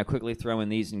 Now quickly throw in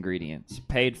these ingredients.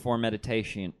 Paid for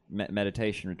meditation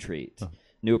retreat. Oh.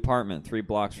 New apartment 3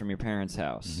 blocks from your parents'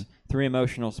 house. Mm-hmm. 3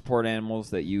 emotional support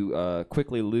animals that you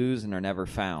quickly lose and are never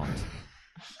found.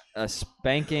 A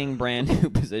spanking brand new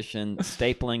position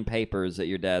stapling papers at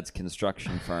your dad's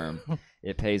construction firm.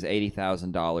 It pays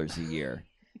 $80,000 a year.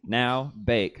 Now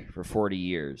bake for 40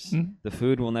 years. Mm-hmm. The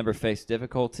food will never face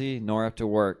difficulty nor have to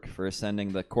work for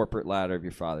ascending the corporate ladder of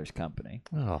your father's company.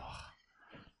 Oh,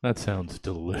 that sounds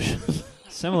delicious.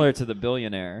 Similar to The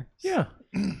Billionaire. Yeah,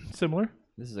 similar.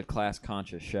 This is a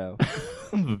class-conscious show.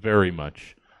 Very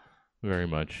much. Very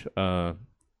much.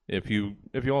 If you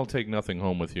all take nothing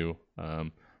home with you,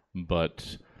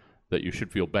 but that you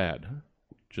should feel bad,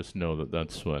 just know that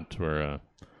that's what we're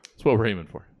aiming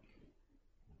for.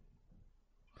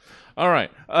 All right.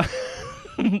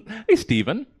 Hey,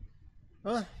 Steven.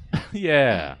 Huh?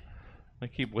 Yeah. I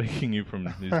keep waking you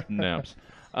from these naps.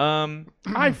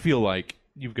 I feel like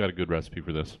you've got a good recipe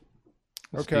for this.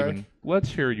 Okay. Steven, let's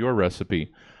hear your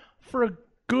recipe for a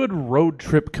good road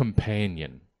trip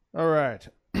companion. All right.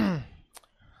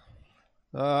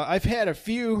 I've had a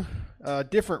few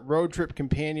different road trip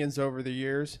companions over the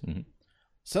years. Mm-hmm.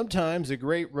 Sometimes a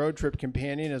great road trip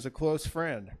companion is a close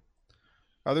friend.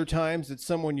 Other times it's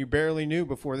someone you barely knew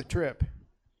before the trip.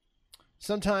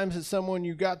 Sometimes it's someone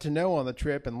you got to know on the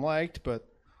trip and liked, but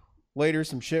later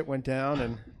some shit went down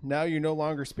and now you no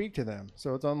longer speak to them.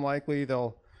 So it's unlikely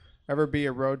they'll ever be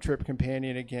a road trip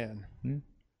companion again. Mm-hmm.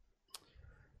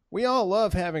 We all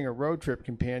love having a road trip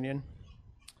companion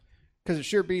because it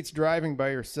sure beats driving by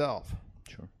yourself.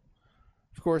 Sure.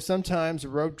 Of course, sometimes a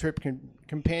road trip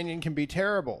companion can be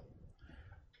terrible.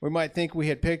 We might think we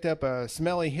had picked up a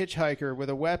smelly hitchhiker with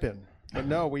a weapon, but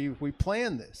no, we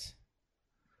planned this.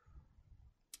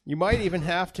 You might even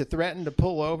have to threaten to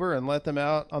pull over and let them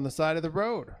out on the side of the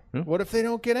road. Yeah. What if they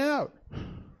don't get out?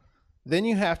 Then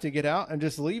you have to get out and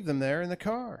just leave them there in the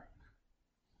car.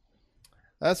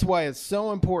 That's why it's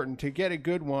so important to get a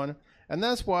good one, and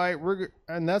that's what we're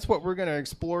going to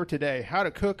explore today: how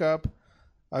to cook up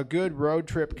a good road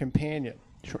trip companion.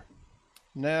 Sure.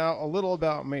 Now, a little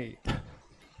about me.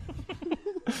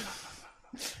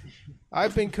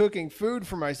 I've been cooking food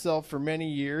for myself for many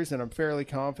years, and I'm fairly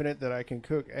confident that I can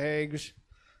cook eggs,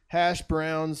 hash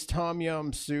browns, tom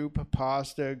yum soup,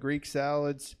 pasta, Greek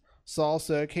salads,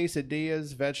 salsa,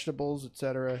 quesadillas, vegetables,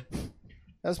 etc.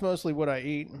 That's mostly what I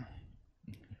eat.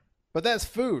 But that's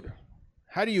food.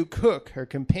 How do you cook a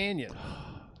companion?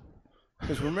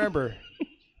 Because remember,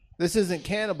 this isn't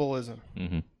cannibalism.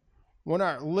 Mm-hmm. We're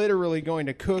not literally going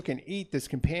to cook and eat this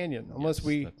companion unless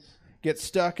we get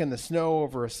stuck in the snow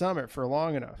over a summit for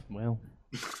long enough. Well.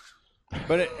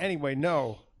 But anyway,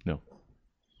 no. No.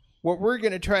 What we're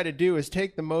going to try to do is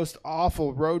take the most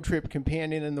awful road trip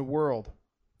companion in the world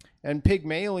and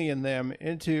Pygmalion them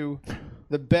into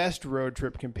the best road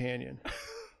trip companion.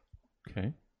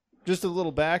 Okay. Just a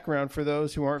little background for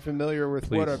those who aren't familiar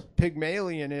with what a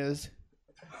Pygmalion is.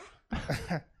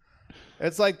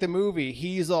 It's like the movie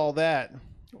He's All That,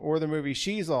 or the movie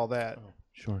She's All That. Oh,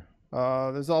 sure.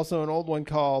 There's also an old one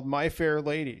called My Fair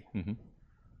Lady. Mm-hmm.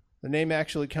 The name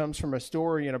actually comes from a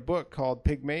story in a book called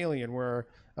Pygmalion, where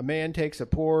a man takes a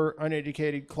poor,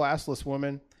 uneducated, classless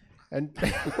woman and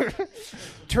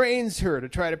trains her to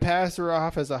try to pass her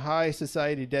off as a high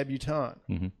society debutante.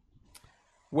 Mm-hmm.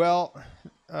 Well,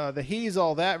 the He's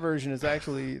All That version is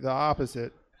actually the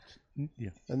opposite. Yeah.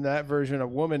 In that version, a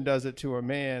woman does it to a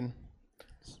man.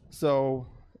 So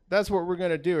that's what we're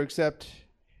going to do, except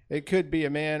it could be a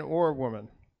man or a woman.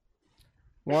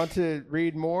 Want to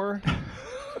read more?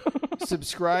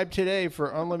 Subscribe today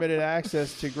for unlimited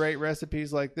access to great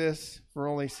recipes like this for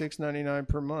only $6.99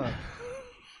 per month.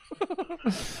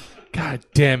 God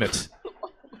damn it.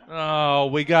 Oh,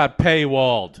 we got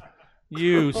paywalled.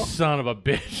 You son of a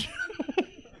bitch.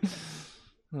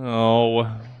 Oh.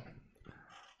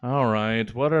 All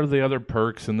right. What are the other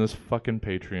perks in this fucking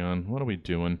Patreon? What are we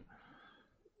doing?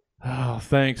 Oh,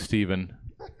 thanks, Steven.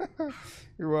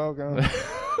 You're welcome.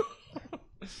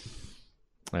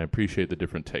 I appreciate the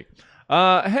different take.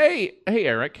 Hey,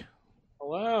 Eric.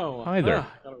 Hello. Hi there.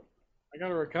 I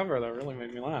gotta recover. That really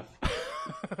made me laugh.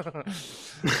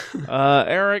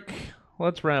 Eric,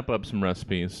 let's wrap up some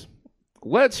recipes.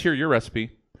 Let's hear your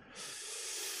recipe.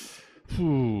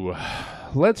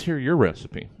 Let's hear your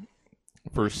recipe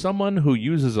for someone who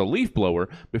uses a leaf blower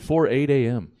before 8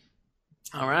 a.m.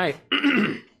 All right.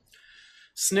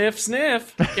 Sniff,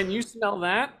 sniff. Can you smell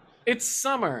that? It's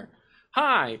summer.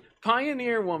 Hi,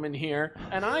 Pioneer Woman here,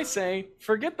 and I say,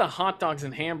 forget the hot dogs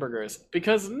and hamburgers,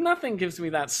 because nothing gives me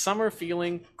that summer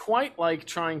feeling quite like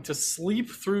trying to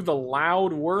sleep through the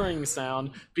loud whirring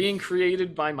sound being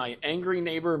created by my angry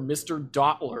neighbor, Mr.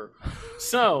 Dottler.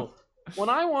 So, when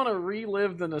I want to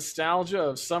relive the nostalgia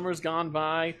of summers gone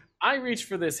by, I reach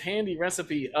for this handy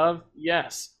recipe of,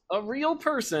 yes, a real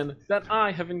person that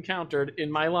I have encountered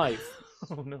in my life.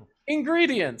 Oh, no.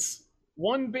 Ingredients: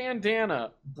 1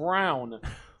 bandana, brown.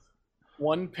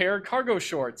 1 pair cargo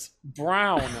shorts,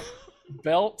 brown.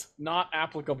 Belt not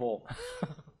applicable.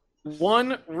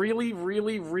 1 really,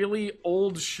 really, really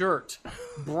old shirt,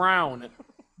 brown.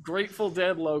 Grateful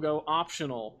Dead logo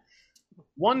optional.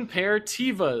 1 pair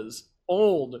Tevas,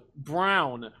 old,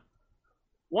 brown.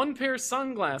 1 pair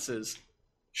sunglasses,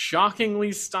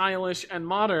 shockingly stylish and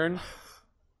modern.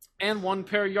 And 1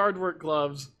 pair yardwork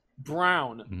gloves,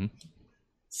 brown. Mm-hmm.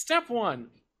 Step 1.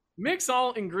 Mix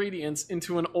all ingredients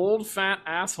into an old fat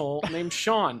asshole named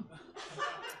Sean.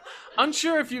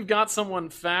 Unsure if you've got someone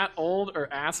fat, old, or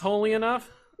assholey enough?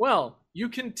 Well, you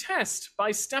can test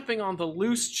by stepping on the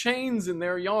loose chains in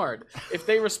their yard. If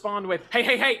they respond with,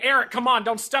 hey, Eric, come on,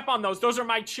 don't step on those. Those are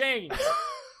my chains.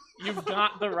 You've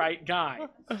got the right guy.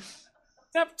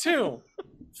 Step 2.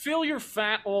 Fill your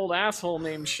fat, old asshole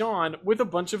named Sean with a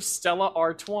bunch of Stella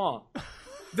Artois.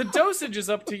 The dosage is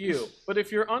up to you, but if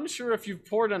you're unsure if you've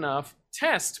poured enough,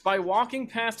 test by walking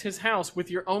past his house with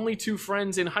your only 2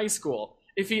 friends in high school.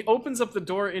 If he opens up the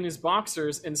door in his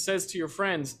boxers and says to your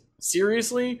friends,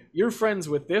 seriously, you're friends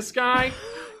with this guy?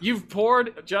 You've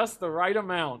poured just the right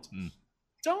amount.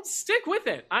 Don't stick with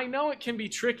it. I know it can be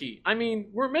tricky. I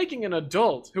mean, we're making an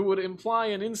adult who would imply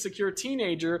an insecure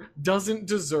teenager doesn't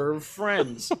deserve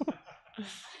friends.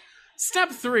 Step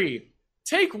 3.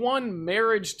 Take 1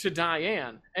 marriage to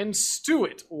Diane and stew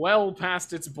it well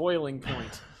past its boiling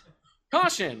point.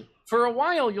 Caution! For a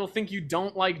while you'll think you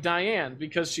don't like Diane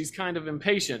because she's kind of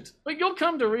impatient, but you'll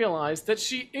come to realize that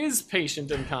she is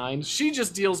patient and kind. She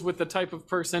just deals with the type of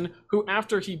person who,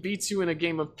 after he beats you in a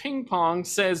game of ping pong,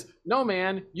 says, no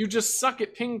man, you just suck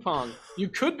at ping pong. You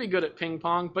could be good at ping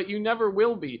pong, but you never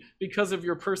will be because of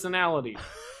your personality.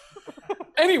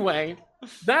 Anyway,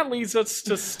 that leads us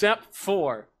to step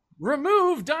 4.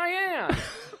 Remove Diane!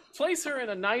 Place her in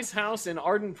a nice house in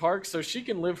Arden Park so she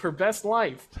can live her best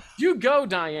life. You go,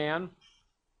 Diane.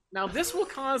 Now, this will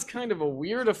cause kind of a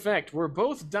weird effect where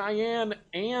both Diane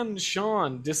and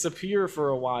Sean disappear for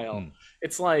a while.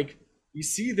 It's like, you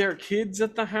see their kids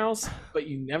at the house, but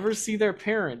you never see their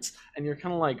parents, and you're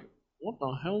kind of like, what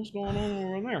the hell's going on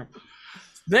over there?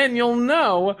 Then you'll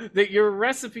know that your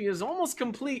recipe is almost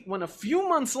complete when a few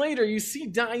months later you see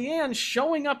Diane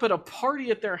showing up at a party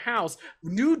at their house,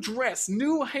 new dress,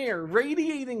 new hair,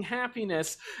 radiating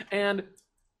happiness, and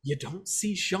you don't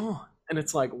see Sean. And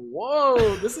it's like,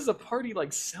 whoa, this is a party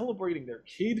like celebrating their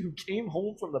kid who came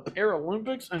home from the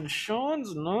Paralympics and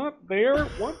Sean's not there?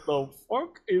 What the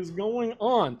fuck is going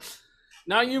on?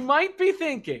 Now you might be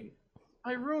thinking,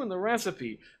 I ruined the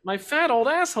recipe. My fat old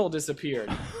asshole disappeared.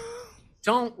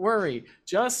 Don't worry,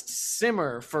 just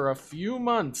simmer for a few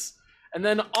months. And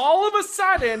then all of a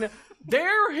sudden,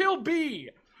 there he'll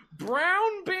be,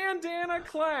 brown bandana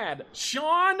clad,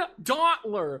 Sean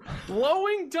Dottler,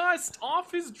 blowing dust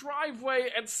off his driveway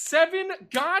at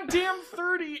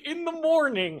 7:30 in the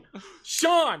morning.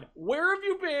 Sean, where have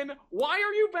you been? Why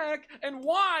are you back? And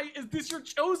why is this your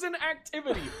chosen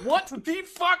activity? What the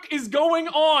fuck is going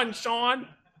on, Sean?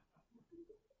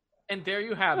 And there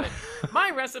you have it.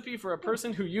 My recipe for a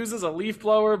person who uses a leaf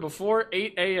blower before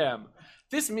 8 a.m.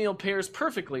 This meal pairs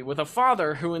perfectly with a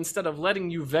father who, instead of letting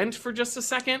you vent for just a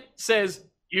second, says,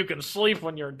 you can sleep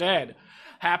when you're dead.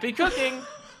 Happy cooking!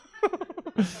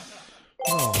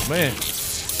 Oh, man.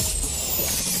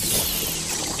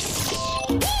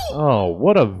 Oh,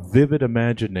 what a vivid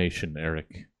imagination,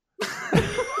 Eric.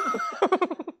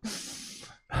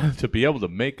 To be able to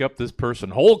make up this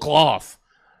person whole cloth.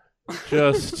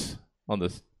 Just on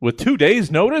this with 2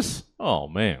 days notice? Oh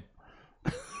man.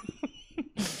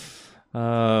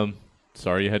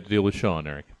 Sorry you had to deal with Sean,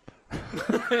 Eric.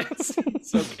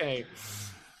 It's okay.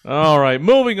 All right,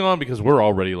 moving on because we're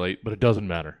already late, but it doesn't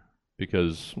matter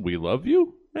because we love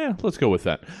you. Yeah, let's go with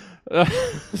that.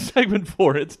 Segment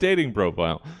 4, it's dating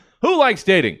profile. Who likes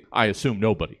dating? I assume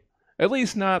nobody. At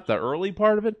least not the early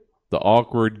part of it. The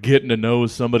awkward getting to know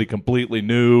somebody completely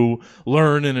new,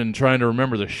 learning and trying to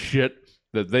remember the shit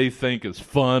that they think is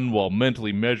fun while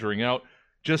mentally measuring out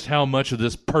just how much of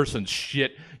this person's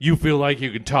shit you feel like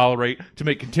you can tolerate to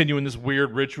make continuing this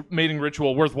weird mating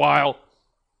ritual worthwhile.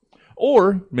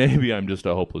 Or maybe I'm just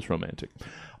a hopeless romantic.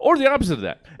 Or the opposite of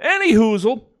that. Any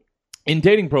hoozle. In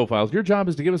dating profiles, your job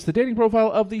is to give us the dating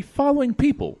profile of the following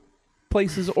people,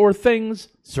 places, or things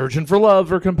searching for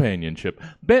love or companionship.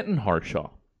 Benton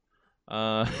Harshaw.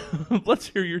 Let's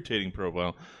hear your dating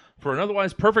profile for an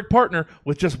otherwise perfect partner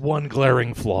with just one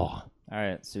glaring flaw. All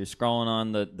right, so you're scrolling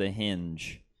on the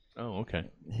Hinge. Oh, okay.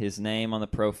 His name on the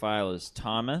profile is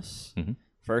Thomas. Mm-hmm.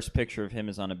 First picture of him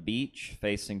is on a beach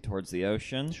facing towards the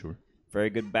ocean. Sure. Very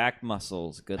good back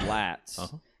muscles, good lats.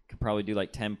 Uh-huh. Could probably do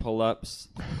like 10 pull-ups.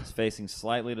 He's facing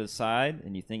slightly to the side,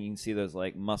 and you think you can see those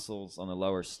like muscles on the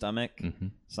lower stomach. Mm-hmm.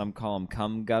 Some call them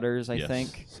cum gutters, I Yes,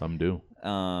 think. some do.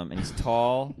 And he's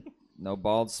tall, no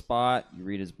bald spot. You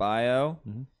read his bio.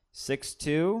 Mm-hmm.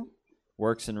 6'2",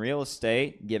 works in real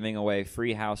estate, giving away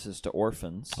free houses to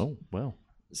orphans. Oh, well.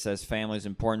 Says family's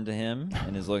important to him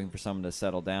and is looking for someone to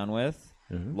settle down with.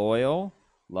 Mm-hmm. Loyal,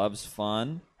 loves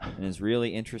fun, and is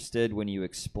really interested when you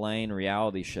explain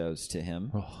reality shows to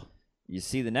him. Oh. You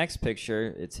see the next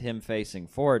picture, it's him facing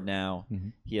forward now. Mm-hmm.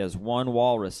 He has one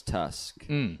walrus tusk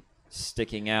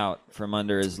sticking out from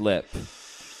under his lip.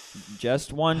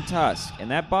 Just one tusk.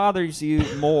 And that bothers you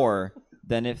more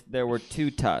than if there were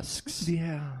two tusks.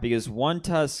 Yeah. Because one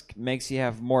tusk makes you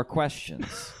have more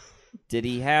questions. Did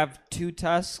he have two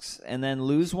tusks and then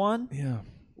lose one? Yeah.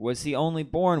 Was he only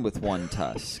born with one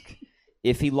tusk?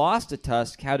 If he lost a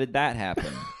tusk, how did that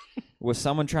happen? Was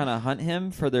someone trying to hunt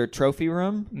him for their trophy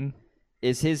room?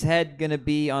 Is his head going to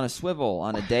be on a swivel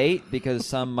on a date because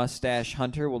some mustache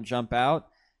hunter will jump out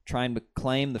trying to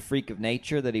claim the freak of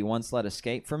nature that he once let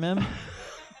escape from him?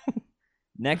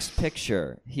 Next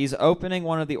picture. He's opening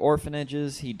one of the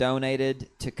orphanages he donated.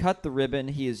 To cut the ribbon,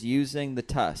 he is using the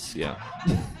tusk. Yeah.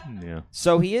 Yeah.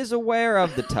 So he is aware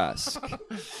of the tusk.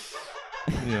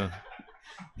 Yeah.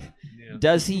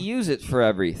 Does he use it for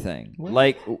everything?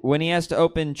 Like when he has to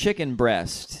open chicken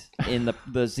breast,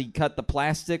 does he cut the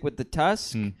plastic with the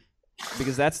tusk?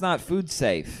 Because that's not food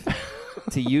safe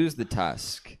to use the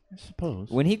tusk. I suppose.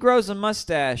 When he grows a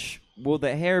mustache, will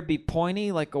the hair be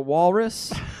pointy like a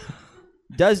walrus?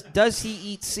 Does he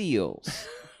eat seals?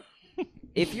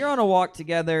 If you're on a walk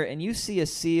together and you see a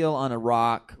seal on a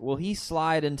rock, will he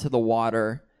slide into the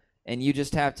water and you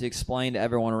just have to explain to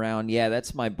everyone around, yeah,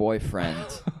 that's my boyfriend?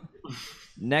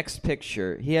 Next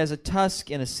picture. He has a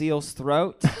tusk in a seal's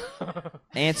throat,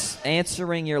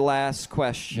 answering your last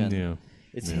question. Yeah.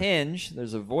 It's Hinge.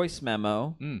 There's a voice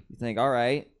memo. You think, all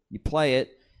right. You play it,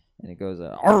 and it goes,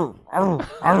 arr, arr,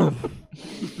 arr.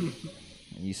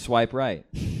 And you swipe right.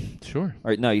 Sure.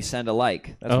 Or no, you send a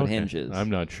like. That's what Hinge is. I'm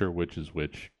not sure which is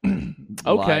which. Okay.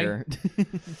 Liar.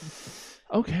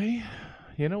 Okay.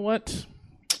 You know what?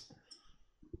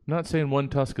 I'm not saying one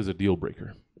tusk is a deal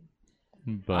breaker.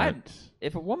 But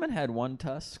if a woman had one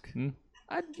tusk,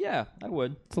 I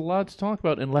would. It's a lot to talk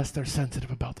about unless they're sensitive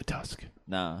about the tusk.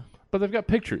 Nah. But they've got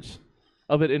pictures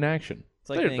of it in action. It's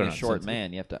like being a short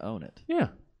man. You have to own it. Yeah.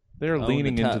 They're Own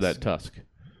leaning the into tusk. that tusk.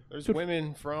 There's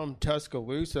women from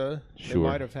Tuscaloosa. Sure. They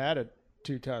might have had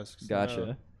two tusks.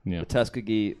 Gotcha. Yeah. The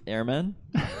Tuskegee Airmen.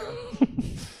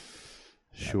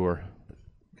 Sure.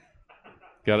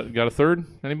 Got a third?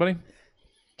 Anybody?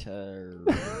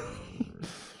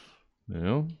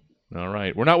 No? All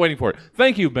right. We're not waiting for it.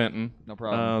 Thank you, Benton. No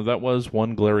problem. That was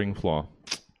one glaring flaw.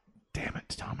 Damn it,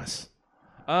 Thomas.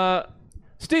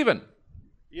 Steven.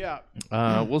 Yeah.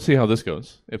 We'll see how this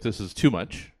goes. If this is too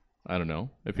much, I don't know.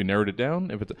 If you narrowed it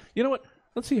down, if it's... You know what?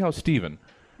 Let's see how Steven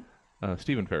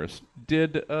Ferris,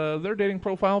 did their dating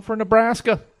profile for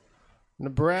Nebraska.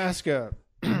 Nebraska.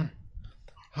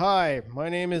 Hi, my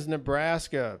name is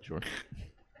Nebraska. Sure.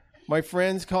 My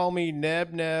friends call me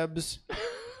Nebs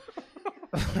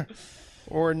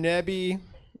or Nebby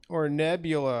or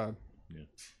Nebula. Yeah.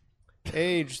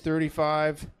 Age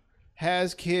 35,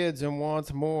 has kids and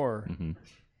wants more. Mm-hmm.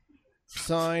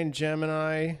 Sign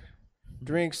Gemini,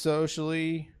 drink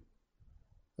socially.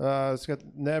 It's got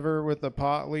never with the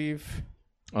pot leaf,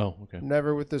 Oh, okay.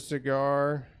 never with the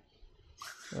cigar.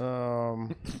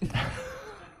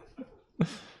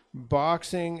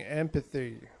 Boxing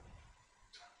empathy.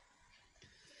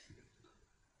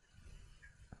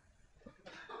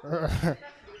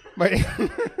 my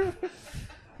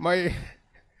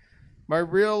my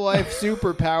real life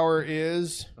superpower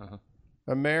is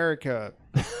America.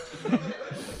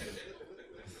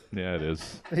 Yeah, it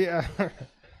is. Yeah.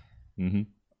 Mm-hmm.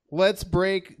 Let's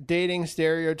break dating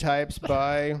stereotypes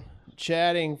by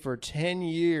chatting for 10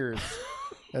 years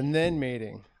and then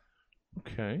meeting.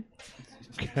 Okay.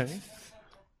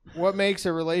 What makes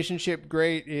a relationship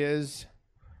great is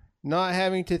not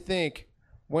having to think,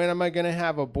 when am I going to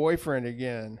have a boyfriend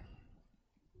again?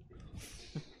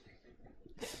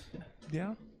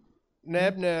 Yeah.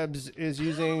 Nebs is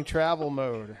using travel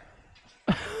mode.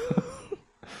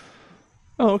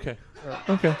 Oh, okay.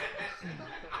 Okay.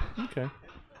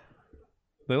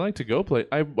 They like to go play.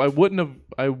 I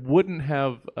wouldn't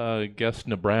have guessed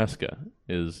Nebraska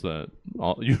is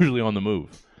usually on the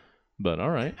move, but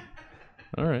all right.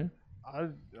 I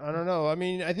don't know. I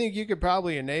mean, I think you could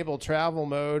probably enable travel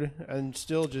mode and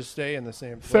still just stay in the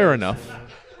same place. Fair enough.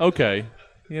 Okay.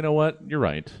 You know what? You're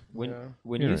right. When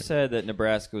You're you right. said that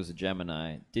Nebraska was a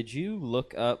Gemini, did you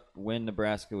look up when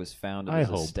Nebraska was founded as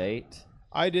a state?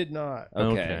 I did not.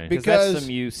 Okay. Because that's some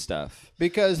you stuff.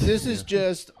 Because this is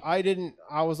just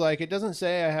I was like, it doesn't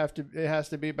say it has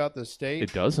to be about the state.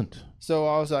 It doesn't. So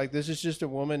I was like, this is just a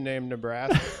woman named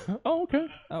Nebraska. Oh, okay.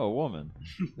 Oh, a woman.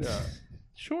 Yeah.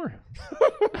 Sure.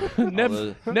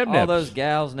 All those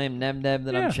gals named Neb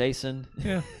that I'm chasing.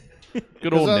 Yeah.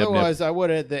 Good old Neb. Otherwise, I would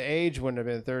have the age wouldn't have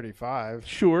been 35.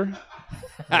 Sure.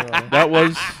 That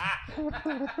was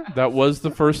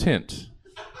the first hint.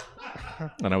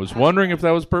 And I was wondering if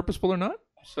that was purposeful or not.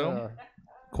 So,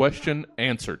 question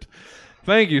answered.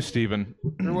 Thank you, Stephen.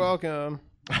 You're welcome.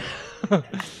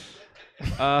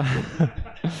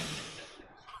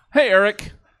 Hey,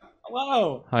 Eric.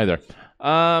 Hello. Hi there.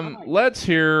 Let's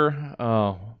hear.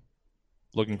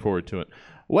 Looking forward to it.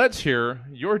 Let's hear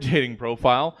your dating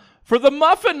profile for the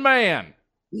Muffin Man.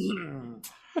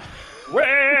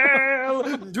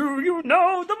 Well, do you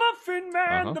know the Muffin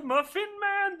Man? The Muffin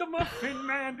Man, the Muffin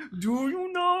Man. Do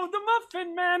you know the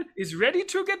Muffin Man is ready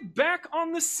to get back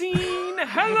on the scene?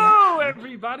 Hello,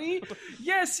 everybody.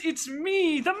 Yes, it's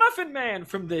me, the Muffin Man,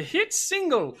 from the hit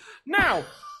single. Now,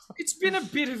 it's been a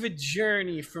bit of a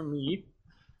journey for me.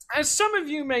 As some of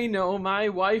you may know, my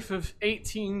wife of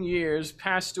 18 years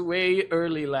passed away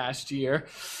early last year.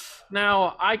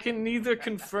 Now, I can neither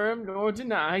confirm nor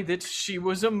deny that she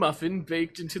was a muffin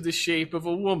baked into the shape of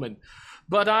a woman.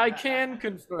 But I can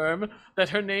confirm that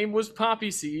her name was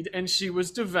Poppy Seed and she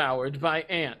was devoured by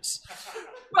ants.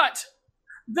 But,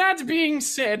 that being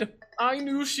said, I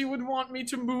knew she would want me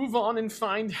to move on and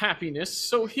find happiness,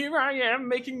 so here I am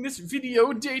making this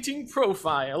video dating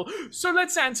profile. So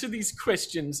let's answer these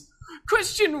questions.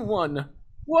 Question 1.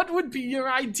 What would be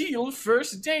your ideal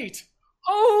first date?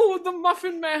 Oh, the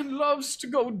Muffin Man loves to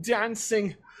go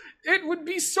dancing. It would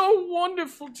be so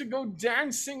wonderful to go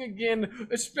dancing again,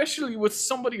 especially with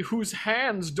somebody whose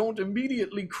hands don't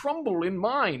immediately crumble in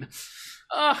mine.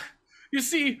 You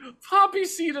see, Poppy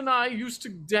Seed and I used to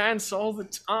dance all the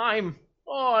time.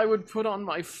 Oh, I would put on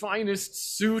my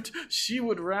finest suit, she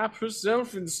would wrap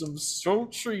herself in some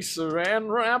sultry saran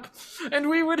wrap, and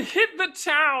we would hit the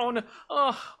town.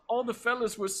 Oh, all the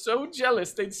fellas were so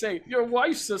jealous, they'd say, your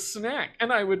wife's a snack.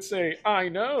 And I would say, I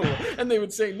know. And they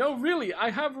would say, no, really, I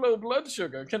have low blood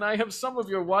sugar. Can I have some of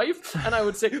your wife? And I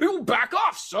would say, oh, back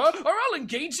off, sir, or I'll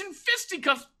engage in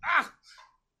fisticuffs.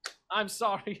 I'm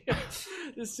sorry.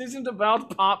 This isn't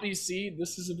about Poppy Seed.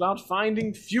 This is about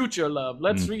finding future love.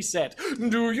 Let's reset.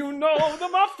 Do you know the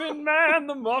Muffin Man?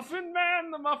 The Muffin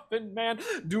Man, the Muffin Man.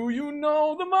 Do you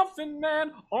know the Muffin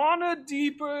Man on a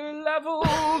deeper level?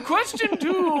 Question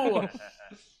 2.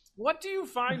 What do you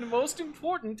find most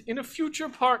important in a future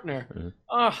partner?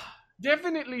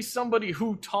 Definitely somebody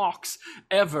who talks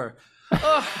ever.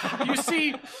 You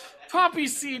see, Poppy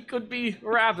Seed could be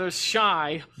rather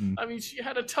shy. I mean, she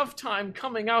had a tough time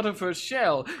coming out of her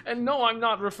shell. And no, I'm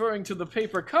not referring to the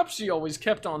paper cup she always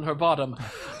kept on her bottom.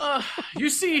 You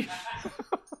see,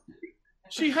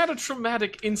 she had a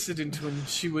traumatic incident when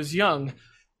she was young.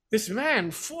 This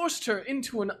man forced her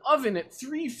into an oven at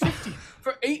 350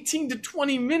 for 18 to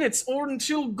 20 minutes or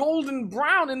until golden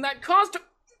brown, and that caused her...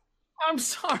 I'm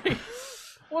sorry.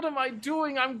 What am I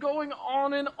doing? I'm going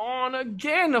on and on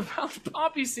again about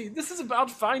Poppy Seed. This is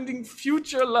about finding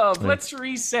future love. Let's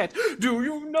reset. Do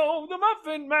you know the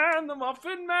Muffin Man? The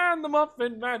Muffin Man, the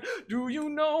Muffin Man. Do you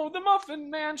know the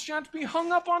Muffin Man shan't be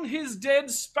hung up on his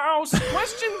dead spouse?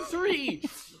 Question 3.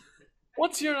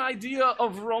 What's your idea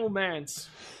of romance?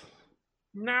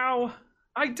 Now,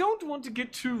 I don't want to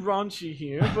get too raunchy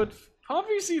here, but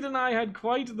Poppy Seed and I had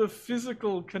quite the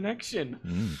physical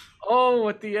connection. Oh,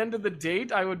 at the end of the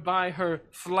date, I would buy her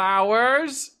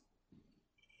flowers.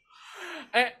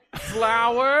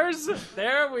 Flowers.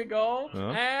 There we go.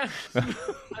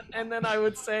 And then I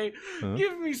would say,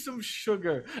 give me some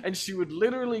sugar. And she would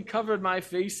literally cover my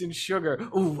face in sugar.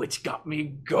 Ooh, which got me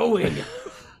going.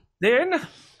 Then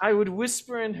I would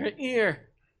whisper in her ear,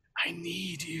 I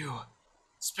need you.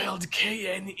 Spelled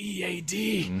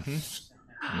K-N-E-A-D.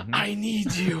 I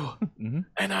need you.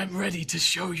 And I'm ready to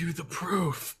show you the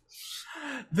proof.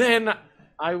 Then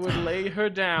I would lay her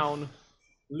down,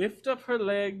 lift up her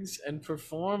legs, and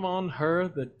perform on her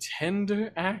the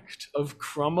tender act of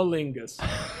crummalingus.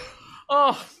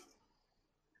 Oh,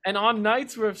 and on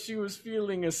nights where she was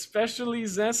feeling especially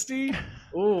zesty,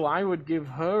 I would give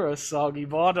her a soggy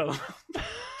bottom.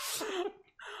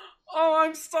 Oh,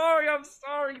 I'm sorry,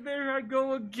 there I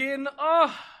go again.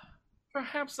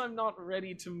 Perhaps I'm not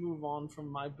ready to move on from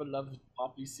my beloved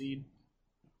Poppy Seed.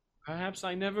 Perhaps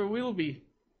I never will be.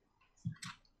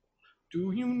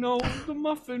 Do you know the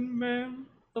Muffin Man?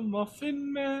 The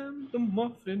Muffin Man, the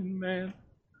Muffin Man.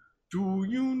 Do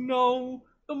you know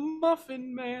the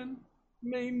Muffin Man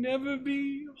may never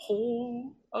be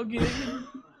whole again?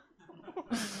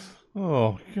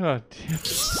 Oh, God damn.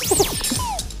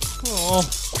 Oh.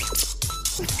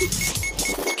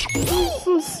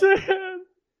 So sad.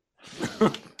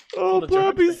 Oh,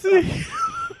 Poppy Seed.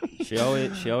 She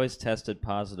always tested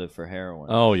positive for heroin.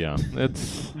 Oh, yeah.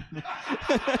 It's...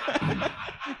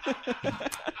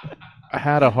 I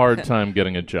had a hard time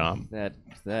getting a job. That.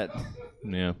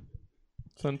 Yeah.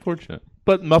 It's unfortunate.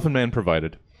 But Muffin Man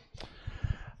provided.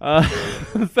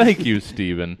 Thank you,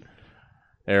 Stephen,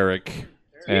 Eric,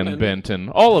 and Benton.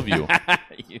 All of you.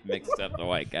 You mixed up the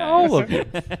white guy. All of you.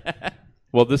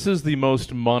 Well, this is the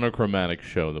most monochromatic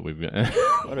show that we've been.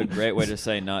 What a great way to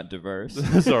say not diverse.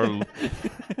 This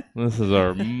is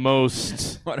our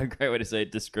most. What a great way to say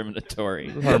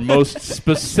discriminatory. Our most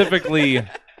specifically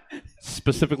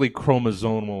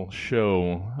chromosomal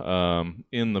show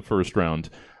in the first round.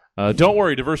 Don't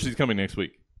worry, diversity's coming next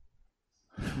week.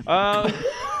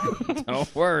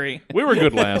 Don't worry. We were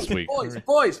good last week.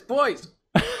 Boys.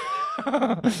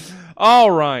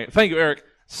 All right. Thank you, Eric.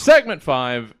 Segment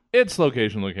 5. It's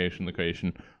location.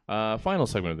 Final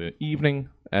segment of the evening,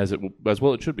 as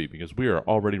well it should be, because we are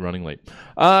already running late.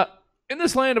 In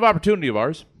this land of opportunity of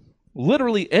ours,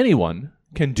 literally anyone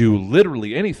can do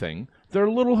literally anything their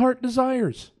little heart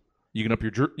desires. You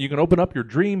can open up your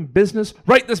dream business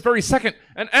right this very second,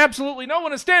 and absolutely no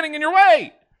one is standing in your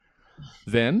way.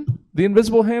 Then the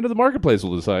invisible hand of the marketplace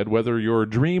will decide whether your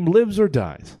dream lives or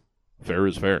dies. Fair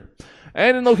is fair.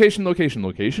 And in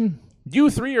location,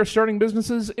 you three are starting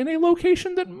businesses in a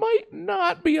location that might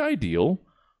not be ideal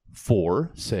for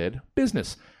said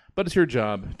business. But it's your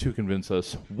job to convince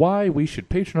us why we should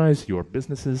patronize your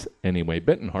businesses anyway.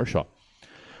 Benton Harshaw.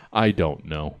 I don't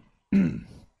know.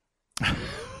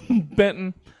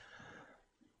 Benton,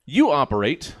 you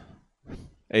operate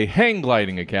a hang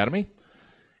gliding academy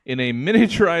in a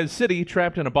miniaturized city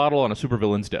trapped in a bottle on a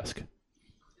supervillain's desk.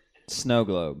 Snow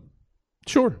globe.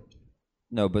 Sure.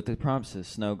 No, but the prompt says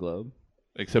snow globe.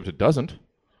 Except it doesn't.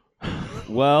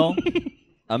 Well,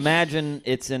 imagine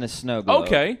it's in a snow globe.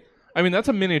 Okay. I mean, that's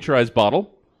a miniaturized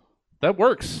bottle. That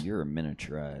works. You're a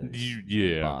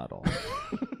miniaturized bottle.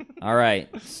 All right,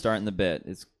 starting the bit.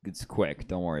 It's quick.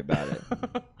 Don't worry about it.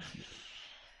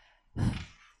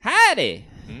 Howdy.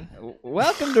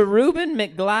 Welcome to Reuben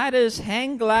McGlider's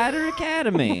Hang Glider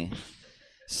Academy.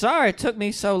 Sorry it took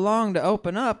me so long to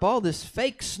open up. All this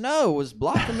fake snow was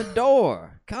blocking the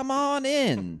door. Come on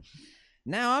in.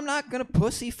 Now, I'm not going to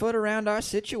pussyfoot around our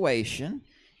situation.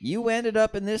 You ended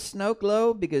up in this snow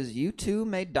globe because you two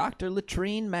made Dr.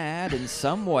 Latrine mad in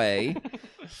some way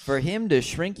for him to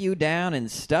shrink you down and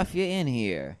stuff you in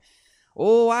here.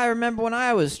 Oh, I remember when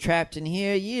I was trapped in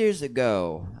here years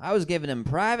ago. I was giving him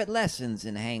private lessons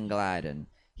in hang gliding.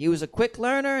 He was a quick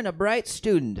learner and a bright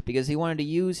student because he wanted to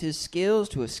use his skills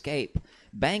to escape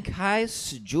bank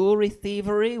heists, jewelry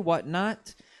thievery,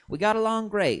 whatnot. We got along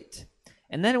great.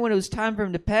 And then when it was time for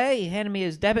him to pay, he handed me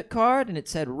his debit card, and it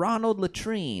said Ronald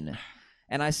Latrine.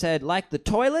 And I said, like the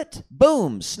toilet?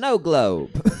 Boom, snow globe.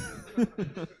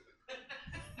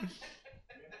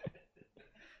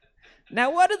 Now,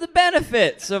 what are the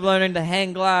benefits of learning to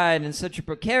hang glide in such a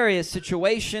precarious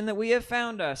situation that we have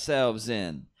found ourselves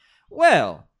in?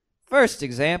 Well, first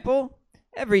example,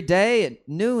 every day at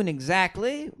noon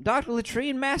exactly, Dr.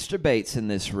 Latrine masturbates in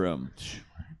this room.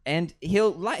 And he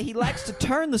likes to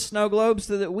turn the snow globes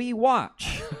so that we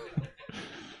watch.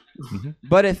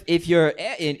 But if you're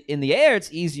in the air,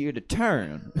 it's easier to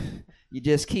turn. You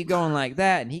just keep going like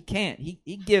that, and he can't.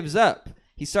 He gives up.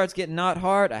 He starts getting not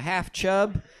hard, a half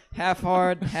chub, half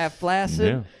hard, half flaccid.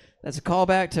 Yeah. That's a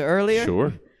callback to earlier.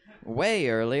 Sure. Way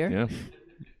earlier. Yeah.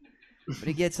 But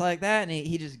he gets like that, and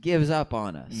he just gives up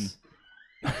on us.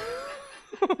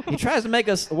 He tries to make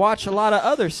us watch a lot of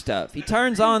other stuff. He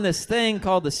turns on this thing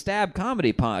called the Stab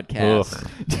Comedy Podcast. Ugh,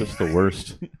 just the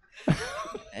worst.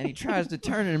 And he tries to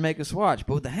turn it and make us watch.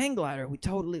 But with the hang glider,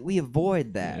 we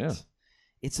avoid that. Yeah.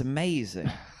 It's amazing.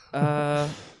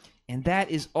 And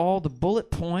that is all the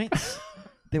bullet points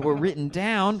that were written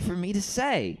down for me to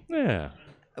say. Yeah.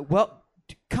 Well,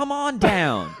 come on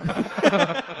down.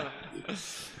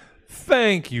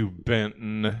 Thank you,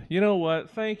 Benton. You know what?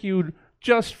 Thank you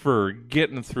just for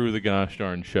getting through the gosh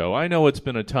darn show. I know it's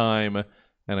been a time,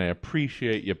 and I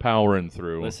appreciate you powering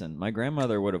through. Listen, my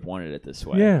grandmother would have wanted it this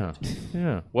way. Yeah,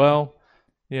 yeah. Well,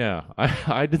 yeah.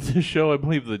 I did this show, I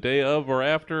believe, the day of or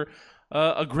after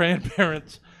a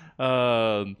grandparent's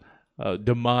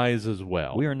demise as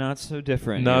well. We are not so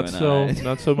different. Not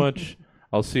so much.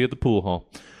 I'll see you at the pool hall.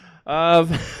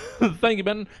 Thank you,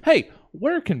 Benton. Hey,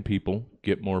 where can people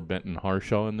get more Benton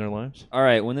Harshaw in their lives? All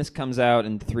right, when this comes out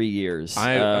in 3 years,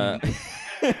 I'm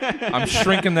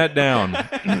shrinking that down.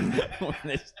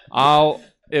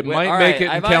 It might all make right, it in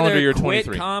I've calendar either year quit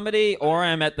 23. comedy, or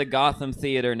I'm at the Gotham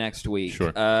Theater next week.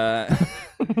 Sure.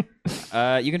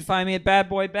 You can find me at Bad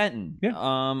Boy Benton. Yeah.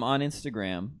 On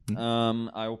Instagram.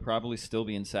 I will probably still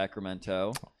be in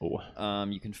Sacramento. Oh.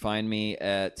 You can find me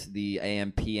at the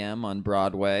AM/PM on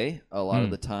Broadway a lot of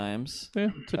the times. Yeah,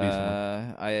 it's a decent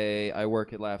one. I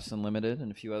work at Laughs Unlimited and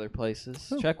a few other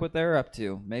places. Check what they're up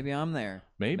to. Maybe I'm there.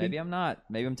 Maybe I'm not.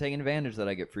 Maybe I'm taking advantage that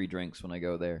I get free drinks when I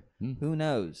go there. Who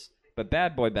knows? But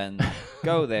Bad Boy Benton,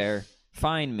 go there,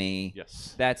 find me.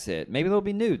 Yes. That's it. Maybe there'll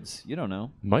be nudes. You don't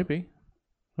know. Might be.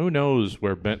 Who knows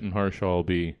where Benton Harshaw will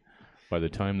be by the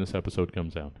time this episode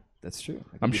comes out? That's true.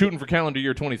 I'm shooting for calendar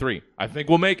year 23. I think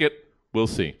we'll make it. We'll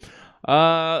see.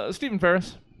 Stephen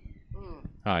Ferris.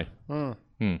 Hi.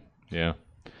 Yeah.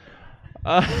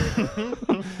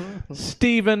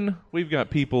 Stephen, we've got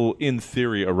people in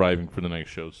theory arriving for the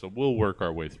next show, so we'll work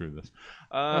our way through this.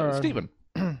 right. Stephen.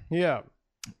 Yeah.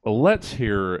 Let's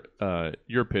hear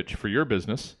your pitch for your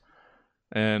business,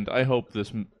 and I hope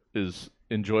this is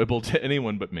enjoyable to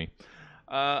anyone but me.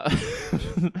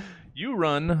 You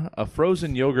run a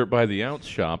frozen yogurt by the ounce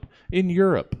shop in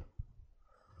Europe.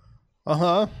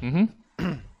 Uh-huh.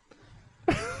 Mm-hmm.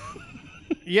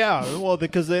 Yeah, well,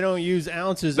 because they don't use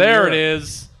ounces. There in it Europe.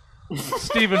 is.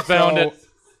 Stephen found it.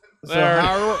 So There.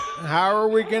 how are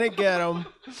we going to get them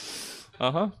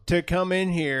Uh-huh. to come in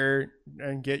here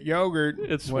and get yogurt?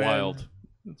 It's wild.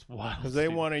 It's wild. Because they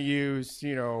Stephen. want to use,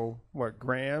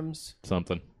 grams,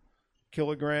 Something.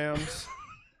 kilograms,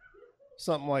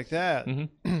 something like that.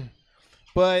 Mm-hmm.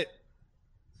 But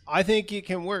I think it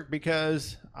can work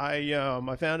because I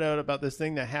found out about this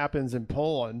thing that happens in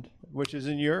Poland, which is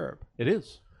in Europe. It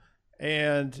is.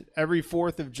 And every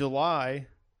 4th of July,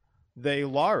 they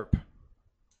LARP.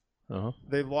 Uh-huh.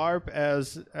 They LARP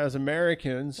as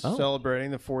Americans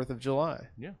celebrating the 4th of July.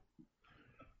 Yeah.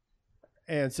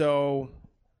 And so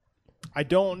I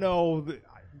don't know,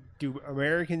 do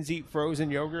Americans eat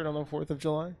frozen yogurt on the 4th of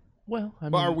July? Well, I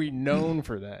mean, Are we known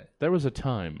for that? there was a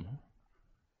time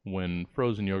when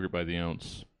frozen yogurt by the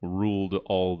ounce ruled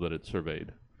all that it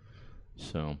surveyed.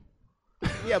 So,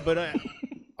 Yeah, but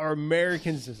are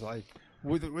Americans just like,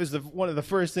 was one of the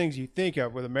first things you think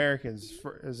of with Americans?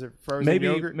 Is it frozen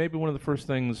yogurt? maybe one of the first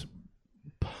things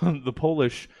the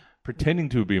Polish pretending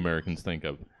to be Americans think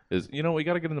of is, we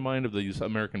got to get in the mind of these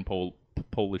American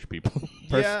Polish people.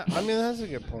 Yeah, I mean, that's a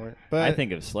good point. But I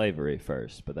think of slavery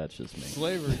first, but that's just me.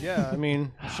 slavery, yeah, I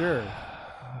mean, sure.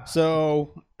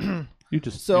 So You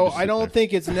just I sit don't there.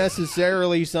 think it's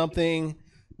necessarily something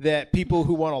that people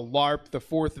who want to LARP the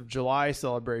 4th of July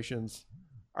celebrations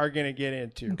are going to get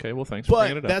into. Okay, well, thanks for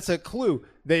bringing But it up. that's a clue.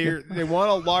 They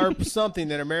want to LARP something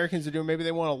that Americans are doing. Maybe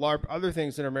they want to LARP other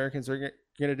things that Americans are going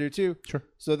to do too. Sure.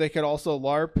 So they could also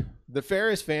LARP the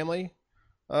Ferris family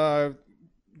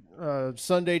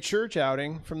Sunday church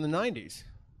outing from the 90s.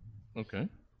 Okay.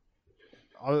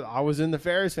 I was in the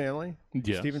Ferris family.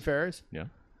 Yes. Stephen Ferris. Yeah.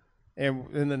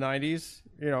 And in the 90s,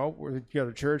 we'd go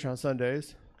to church on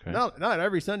Sundays. Okay. Not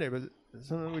every Sunday, but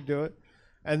sometimes we'd do it.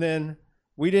 And then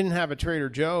we didn't have a Trader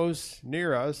Joe's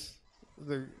near us,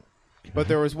 but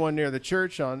there was one near the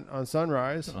church on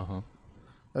Sunrise. Uh-huh.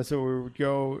 And so we would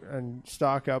go and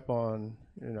stock up on,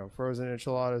 frozen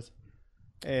enchiladas.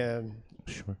 And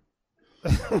Sure.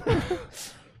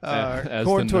 As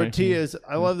corn the tortillas.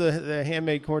 I love the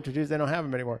handmade corn tortillas. They don't have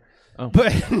them anymore. Oh.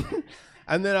 But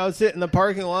and then I was sitting in the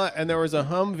parking lot, and there was a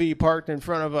Humvee parked in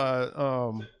front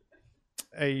of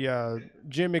a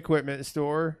gym equipment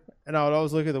store, and I would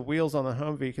always look at the wheels on the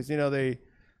Humvee because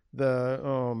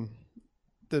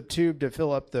the tube to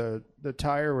fill up the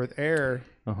tire with air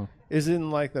is in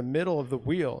like the middle of the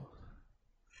wheel.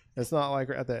 It's not like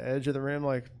at the edge of the rim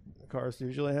like cars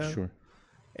usually have. Sure.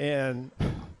 And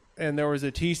there was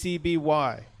a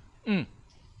TCBY in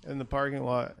the parking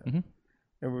lot, and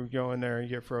we would go in there and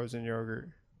get frozen yogurt.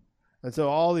 And so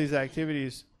all these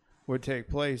activities would take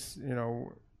place,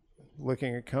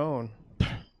 looking at cone.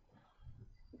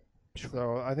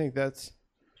 So I think that's,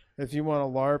 if you want to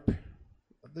LARP,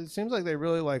 it seems like they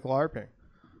really like LARPing.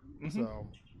 So,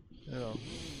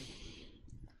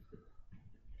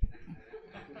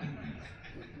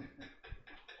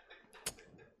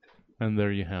 And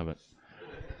there you have it.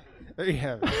 there you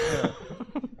have it.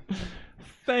 Yeah.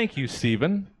 Thank you,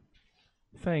 Stephen.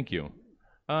 Thank you.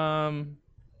 A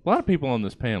lot of people on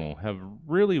this panel have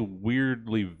really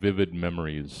weirdly vivid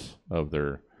memories of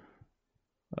their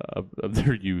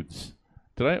youths.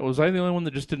 Was I the only one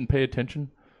that just didn't pay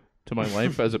attention to my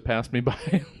life as it passed me by?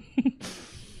 I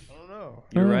don't know.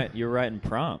 You're right. You're writing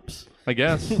prompts. I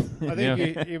guess. I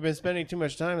think you've been spending too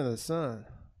much time in the sun.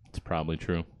 It's probably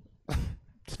true.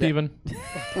 Stephen,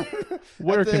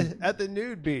 where at the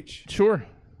nude beach. Sure.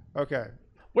 Okay.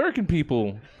 Where can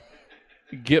people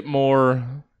get more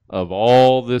of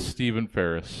all this Stephen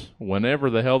Ferris whenever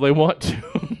the hell they want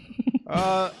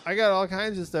to? I got all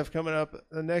kinds of stuff coming up.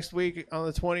 Next week on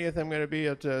the 20th, I'm going to be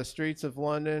at Streets of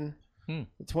London. The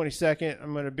 22nd,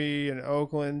 I'm going to be in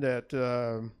Oakland at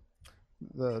the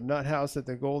Nut House at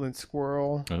the Golden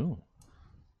Squirrel. Oh.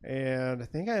 And I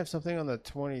think I have something on the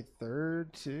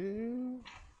 23rd too.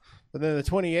 But then the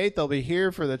 28th, I'll be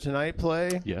here for the Tonight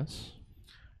Play. Yes.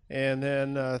 And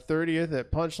then 30th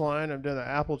at Punchline. I'm doing the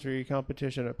apple tree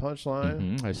competition at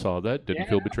Punchline. I saw that. Didn't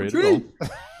feel betrayed at all.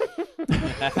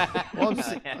 Well,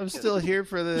 I'm still here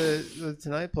for the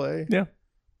Tonight Play. Yeah.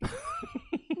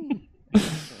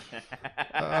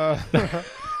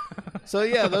 So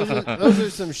yeah, those are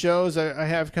some shows I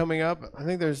have coming up. I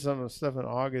think there's some stuff in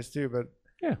August too, but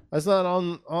yeah, that's not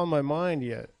on my mind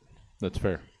yet. That's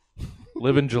fair.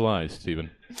 Live in July, Stephen.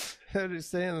 Just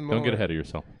stay in the moment. Don't get ahead of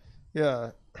yourself.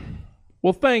 Yeah.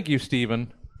 Well, thank you,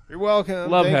 Stephen. You're welcome.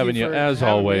 Love Thank having you as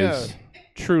having always. me.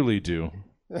 Truly do.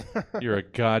 You're a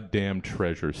goddamn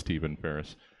treasure, Stephen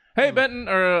Ferris. Hey,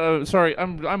 Benton. Sorry,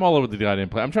 I'm all over the goddamn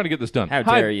play. I'm trying to get this done. How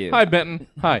dare you? Hi, Benton.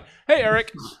 Hi. Hey,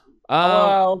 Eric.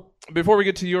 Hello. Before we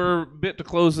get to your bit to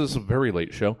close this very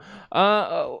late show,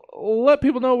 let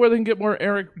people know where they can get more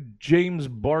Eric James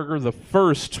Barger the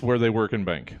First, where they work in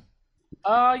bank.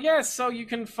 Yes, so you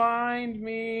can find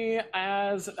me,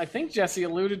 as I think Jesse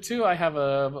alluded to, I have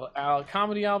a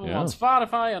comedy album on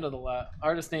Spotify under the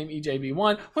artist name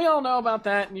EJB1. We all know about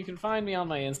that, and you can find me on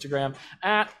my Instagram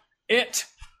at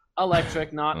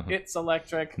itelectric, not it's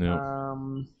electric,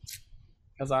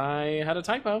 because I had a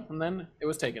typo, and then it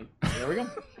was taken. So there we go.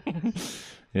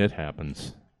 It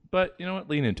happens. But you know what?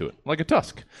 Lean into it. Like a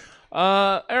tusk.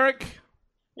 Eric,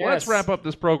 let's wrap up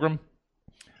this program.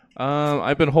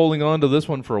 I've been holding on to this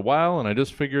one for a while, and I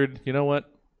just figured, you know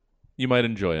what? You might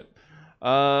enjoy it.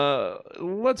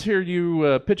 Let's hear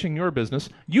you pitching your business.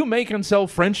 You make and sell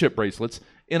friendship bracelets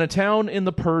in a town in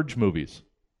the Purge movies.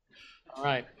 All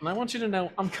right, and I want you to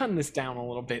know I'm cutting this down a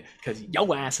little bit because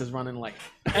yo ass is running late.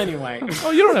 Anyway.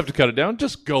 Oh, you don't have to cut it down.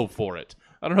 Just go for it.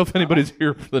 I don't know if anybody's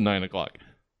here for the 9 o'clock.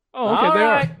 Oh, okay,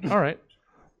 are. All right.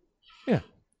 Yeah.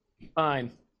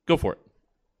 Fine. Go for it.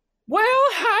 Well,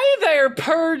 hi there,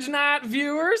 Purge Night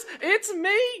viewers. It's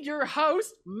me, your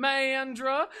host,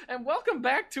 Mandra, and welcome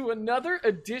back to another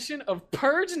edition of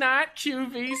Purge Night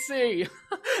QVC.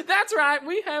 That's right,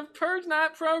 we have Purge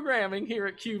Night programming here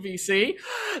at QVC.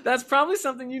 That's probably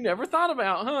something you never thought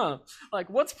about, huh? Like,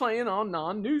 what's playing on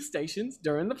non-news stations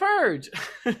during the Purge?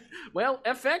 Well,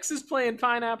 FX is playing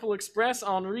Pineapple Express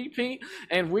on repeat,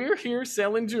 and we're here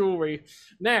selling jewelry.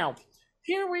 Now,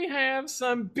 here we have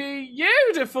some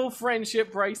beautiful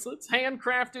friendship bracelets,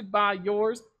 handcrafted by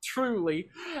yours truly,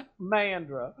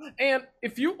 Mandra. And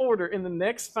if you order in the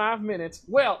next 5 minutes,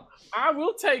 well, I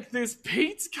will take this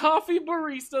Pete's Coffee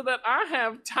barista that I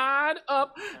have tied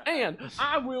up, and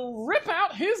I will rip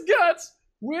out his guts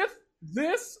with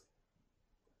this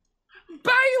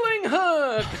bailing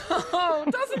hook. Oh,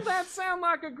 doesn't that sound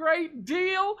like a great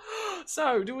deal?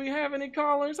 So, do we have any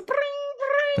callers? Bring,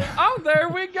 bring. Oh, there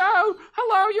we go.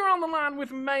 Hello, you're on the line with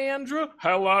Mandra.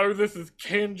 Hello, this is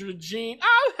Kendra Jean.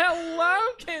 Oh, hello,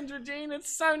 Kendra Jean.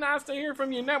 It's so nice to hear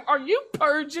from you. Now, are you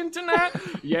purging tonight?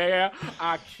 Yeah,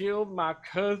 I killed my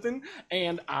cousin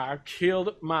and I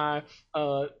killed my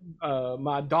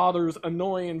my daughter's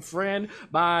annoying friend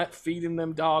by feeding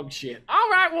them dog shit. All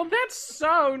right, well, that's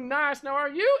so nice. Now, are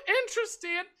you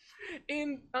interested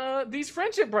in these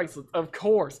friendship bracelets? Of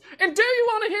course. And do you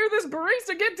want to hear this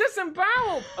barista get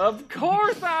disemboweled? Of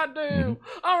course I do.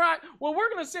 All right, well, we're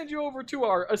going to send you over to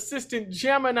our assistant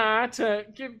Gemini to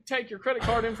take your credit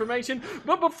card information.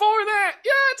 But before that,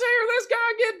 let's hear this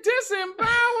guy get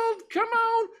disemboweled. Come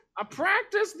on, I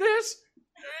practiced this.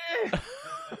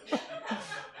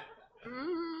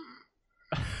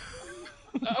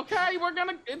 Okay,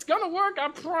 it's gonna work, I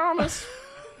promise.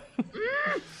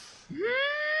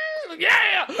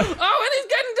 Yeah! Oh, and he's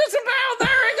getting disemboweled.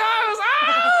 There he goes.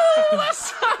 Oh, that's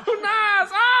so nice.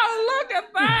 Oh, look at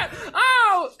that.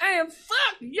 Oh, and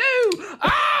fuck you.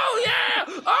 Oh, yeah.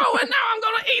 Oh, and now I'm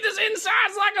gonna eat his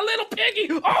insides like a little piggy.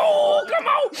 Oh, come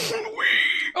on.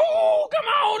 Oh, come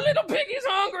on. Little piggy's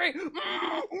hungry.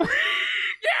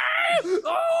 Yeah.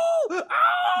 Oh.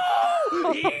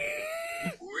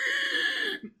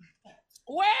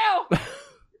 Well,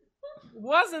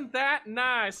 wasn't that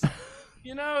nice?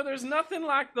 You know, there's nothing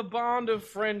like the bond of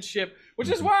friendship, which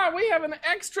is why we have an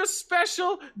extra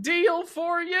special deal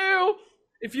for you.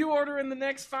 If you order in the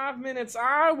next 5 minutes,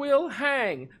 I will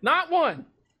hang. Not one,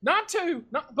 not two,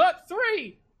 but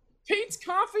 3 Pete's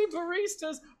Coffee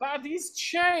Baristas by these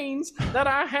chains that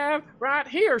I have right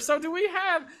here. So do we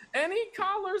have any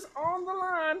callers on the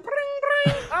line? Bring,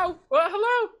 bring. Oh, well,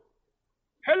 hello.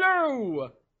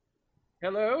 Hello.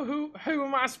 Hello, who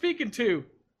am I speaking to?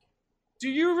 Do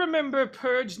you remember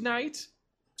Purge Night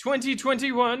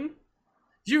 2021?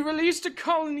 You released a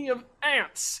colony of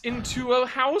ants into a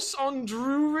house on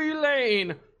Drury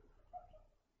Lane.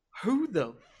 Who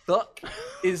the fuck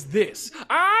is this?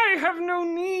 I have no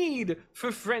need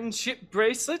for friendship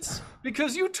bracelets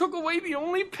because you took away the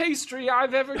only pastry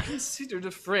I've ever considered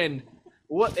a friend.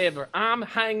 Whatever, I'm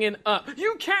hanging up.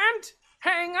 You can't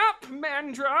hang up,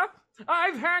 Mandra.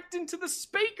 I've hacked into the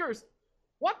speakers.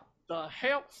 What the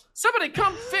hell? Somebody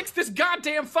come fix this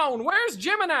goddamn phone. Where's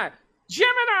Gemini?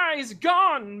 Gemini's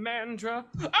gone, Mandra.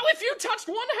 Oh, if you touched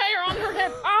one hair on her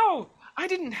head. Oh, I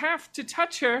didn't have to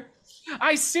touch her.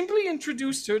 I simply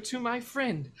introduced her to my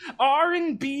friend,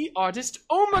 R&B artist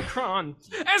Omicron.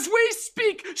 As we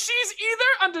speak, she's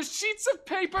either under sheets of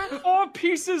paper or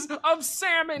pieces of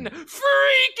salmon.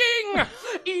 Freaking!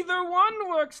 Either one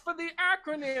works for the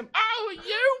acronym. Oh,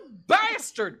 you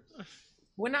bastard!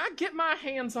 When I get my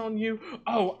hands on you,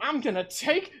 I'm gonna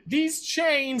take these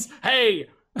chains. Hey,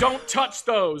 don't touch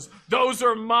those. Those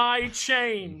are my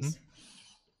chains.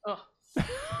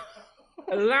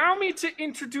 Allow me to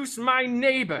introduce my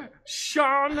neighbor,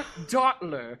 Sean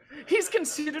Dottler. He's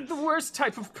considered the worst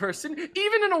type of person,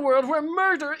 even in a world where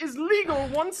murder is legal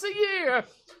once a year.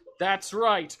 That's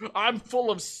right. I'm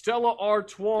full of Stella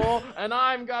Artois, and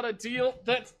I've got a deal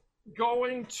that's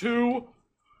going to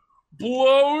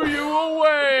blow you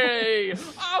away.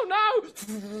 Oh no!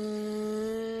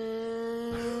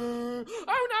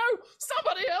 Oh no!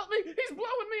 Somebody help me! He's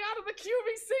blowing me out of the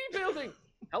QVC building.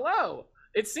 Hello.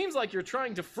 It seems like you're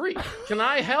trying to freak. Can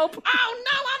I help? Oh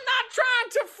no, I'm not trying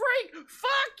to freak.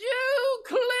 Fuck you,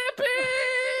 Clippy.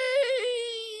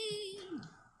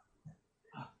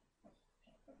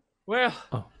 Well,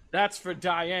 that's for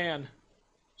Diane.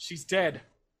 She's dead.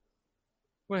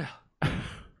 Well,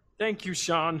 thank you,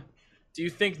 Sean. Do you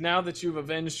think now that you've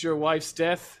avenged your wife's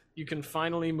death, you can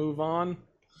finally move on?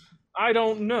 I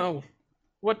don't know.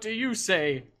 What do you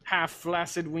say,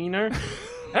 half-flaccid wiener?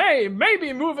 Hey,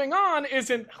 maybe moving on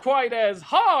isn't quite as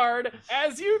hard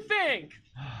as you think.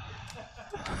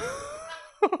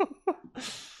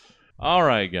 All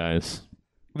right, guys.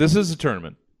 This is a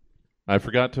tournament. I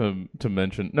forgot to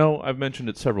mention. No, I've mentioned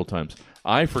it several times.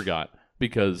 I forgot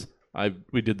because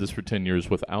we did this for 10 years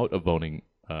without a voting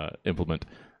implement.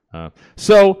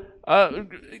 So,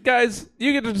 guys,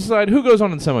 you get to decide who goes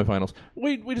on in the semifinals.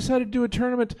 We decided to do a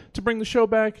tournament to bring the show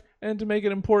back and to make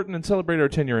it important and celebrate our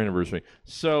 10-year anniversary.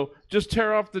 So, just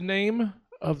tear off the name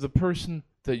of the person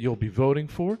that you'll be voting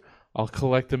for. I'll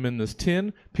collect them in this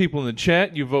tin. People in the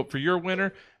chat, you vote for your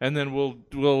winner, and then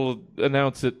we'll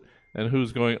announce it and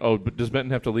who's going. Oh, but does Benton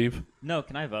have to leave? No,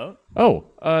 can I vote? Oh,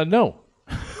 no.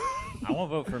 I won't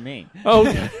vote for me. Oh,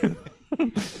 okay.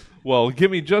 Well,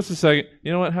 give me just a second.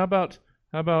 You know what? How about?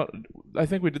 I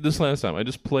think we did this last time. I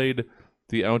just played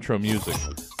the outro music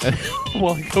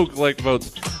while I go collect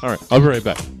votes. All right, I'll be right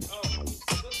back.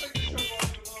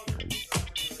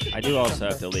 I do also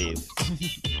have to leave.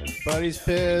 Buddy's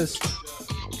pissed.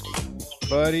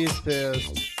 Buddy's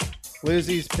pissed.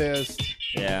 Lizzie's pissed.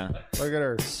 Yeah, Look at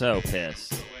her. so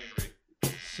pissed.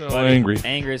 So angry.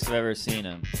 Angriest I've ever seen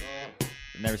him.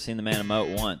 I've never seen the man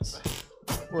emote once.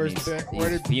 Where's He's, Ben?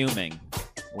 he's fuming,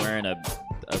 wearing a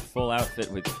full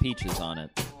outfit with peaches on it.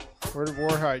 Where did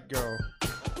Warhite go?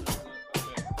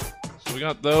 So we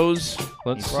got those.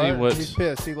 Let's see what. He's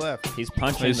pissed. He left. He's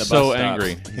punching He's the bus so stops.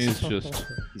 angry. He's just.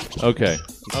 Okay.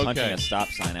 He's punching Okay. a stop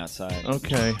sign outside.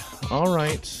 Okay. All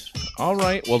right. All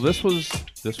right. Well, this was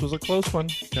a close one,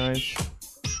 guys.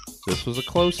 This was a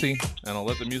closey, and I'll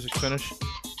let the music finish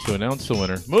to announce the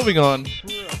winner. Moving on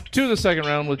to the second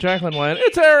round with Jacqueline Wyatt.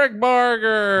 It's Eric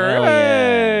Barger. Hell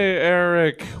Hey,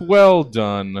 Eric. Well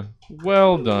done.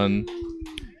 Well done.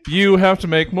 You have to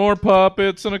make more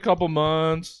puppets in a couple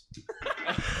months.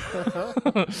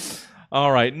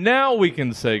 All right, now we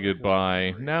can say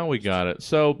goodbye. Now we got it.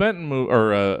 So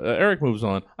Eric moves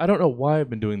on. I don't know why I've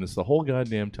been doing this the whole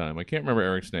goddamn time. I can't remember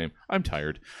Eric's name. I'm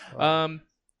tired.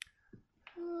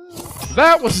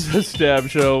 That was the Stab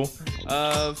Show.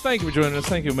 Thank you for joining us.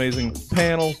 Thank you, amazing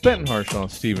panel. Benton Harshaw,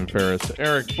 Stephen Ferris,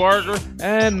 Eric Barger.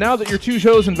 And now that your 2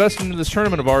 shows invested into this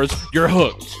tournament of ours, you're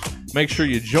hooked. Make sure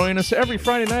you join us every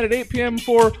Friday night at 8 p.m.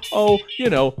 for,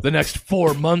 the next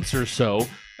 4 months or so,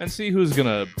 and see who's going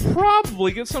to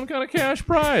probably get some kind of cash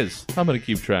prize. I'm going to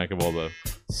keep track of all the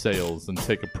sales and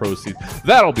take a proceeds.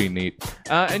 That'll be neat.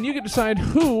 And you can decide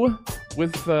who,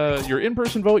 with your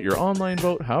in-person vote, your online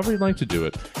vote, however you'd like to do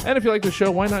it. And if you like the show,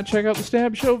 why not check out the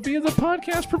Stab Show via the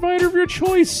podcast provider of your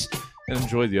choice and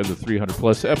enjoy the other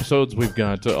 300-plus episodes we've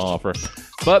got to offer.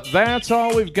 But that's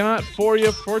all we've got for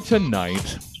you for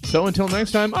tonight. So until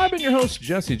next time, I've been your host,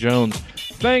 Jesse Jones,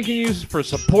 thanking you for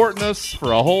supporting us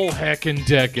for a whole heckin'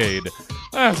 decade.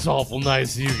 That's awful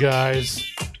nice of you guys.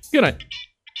 Good night.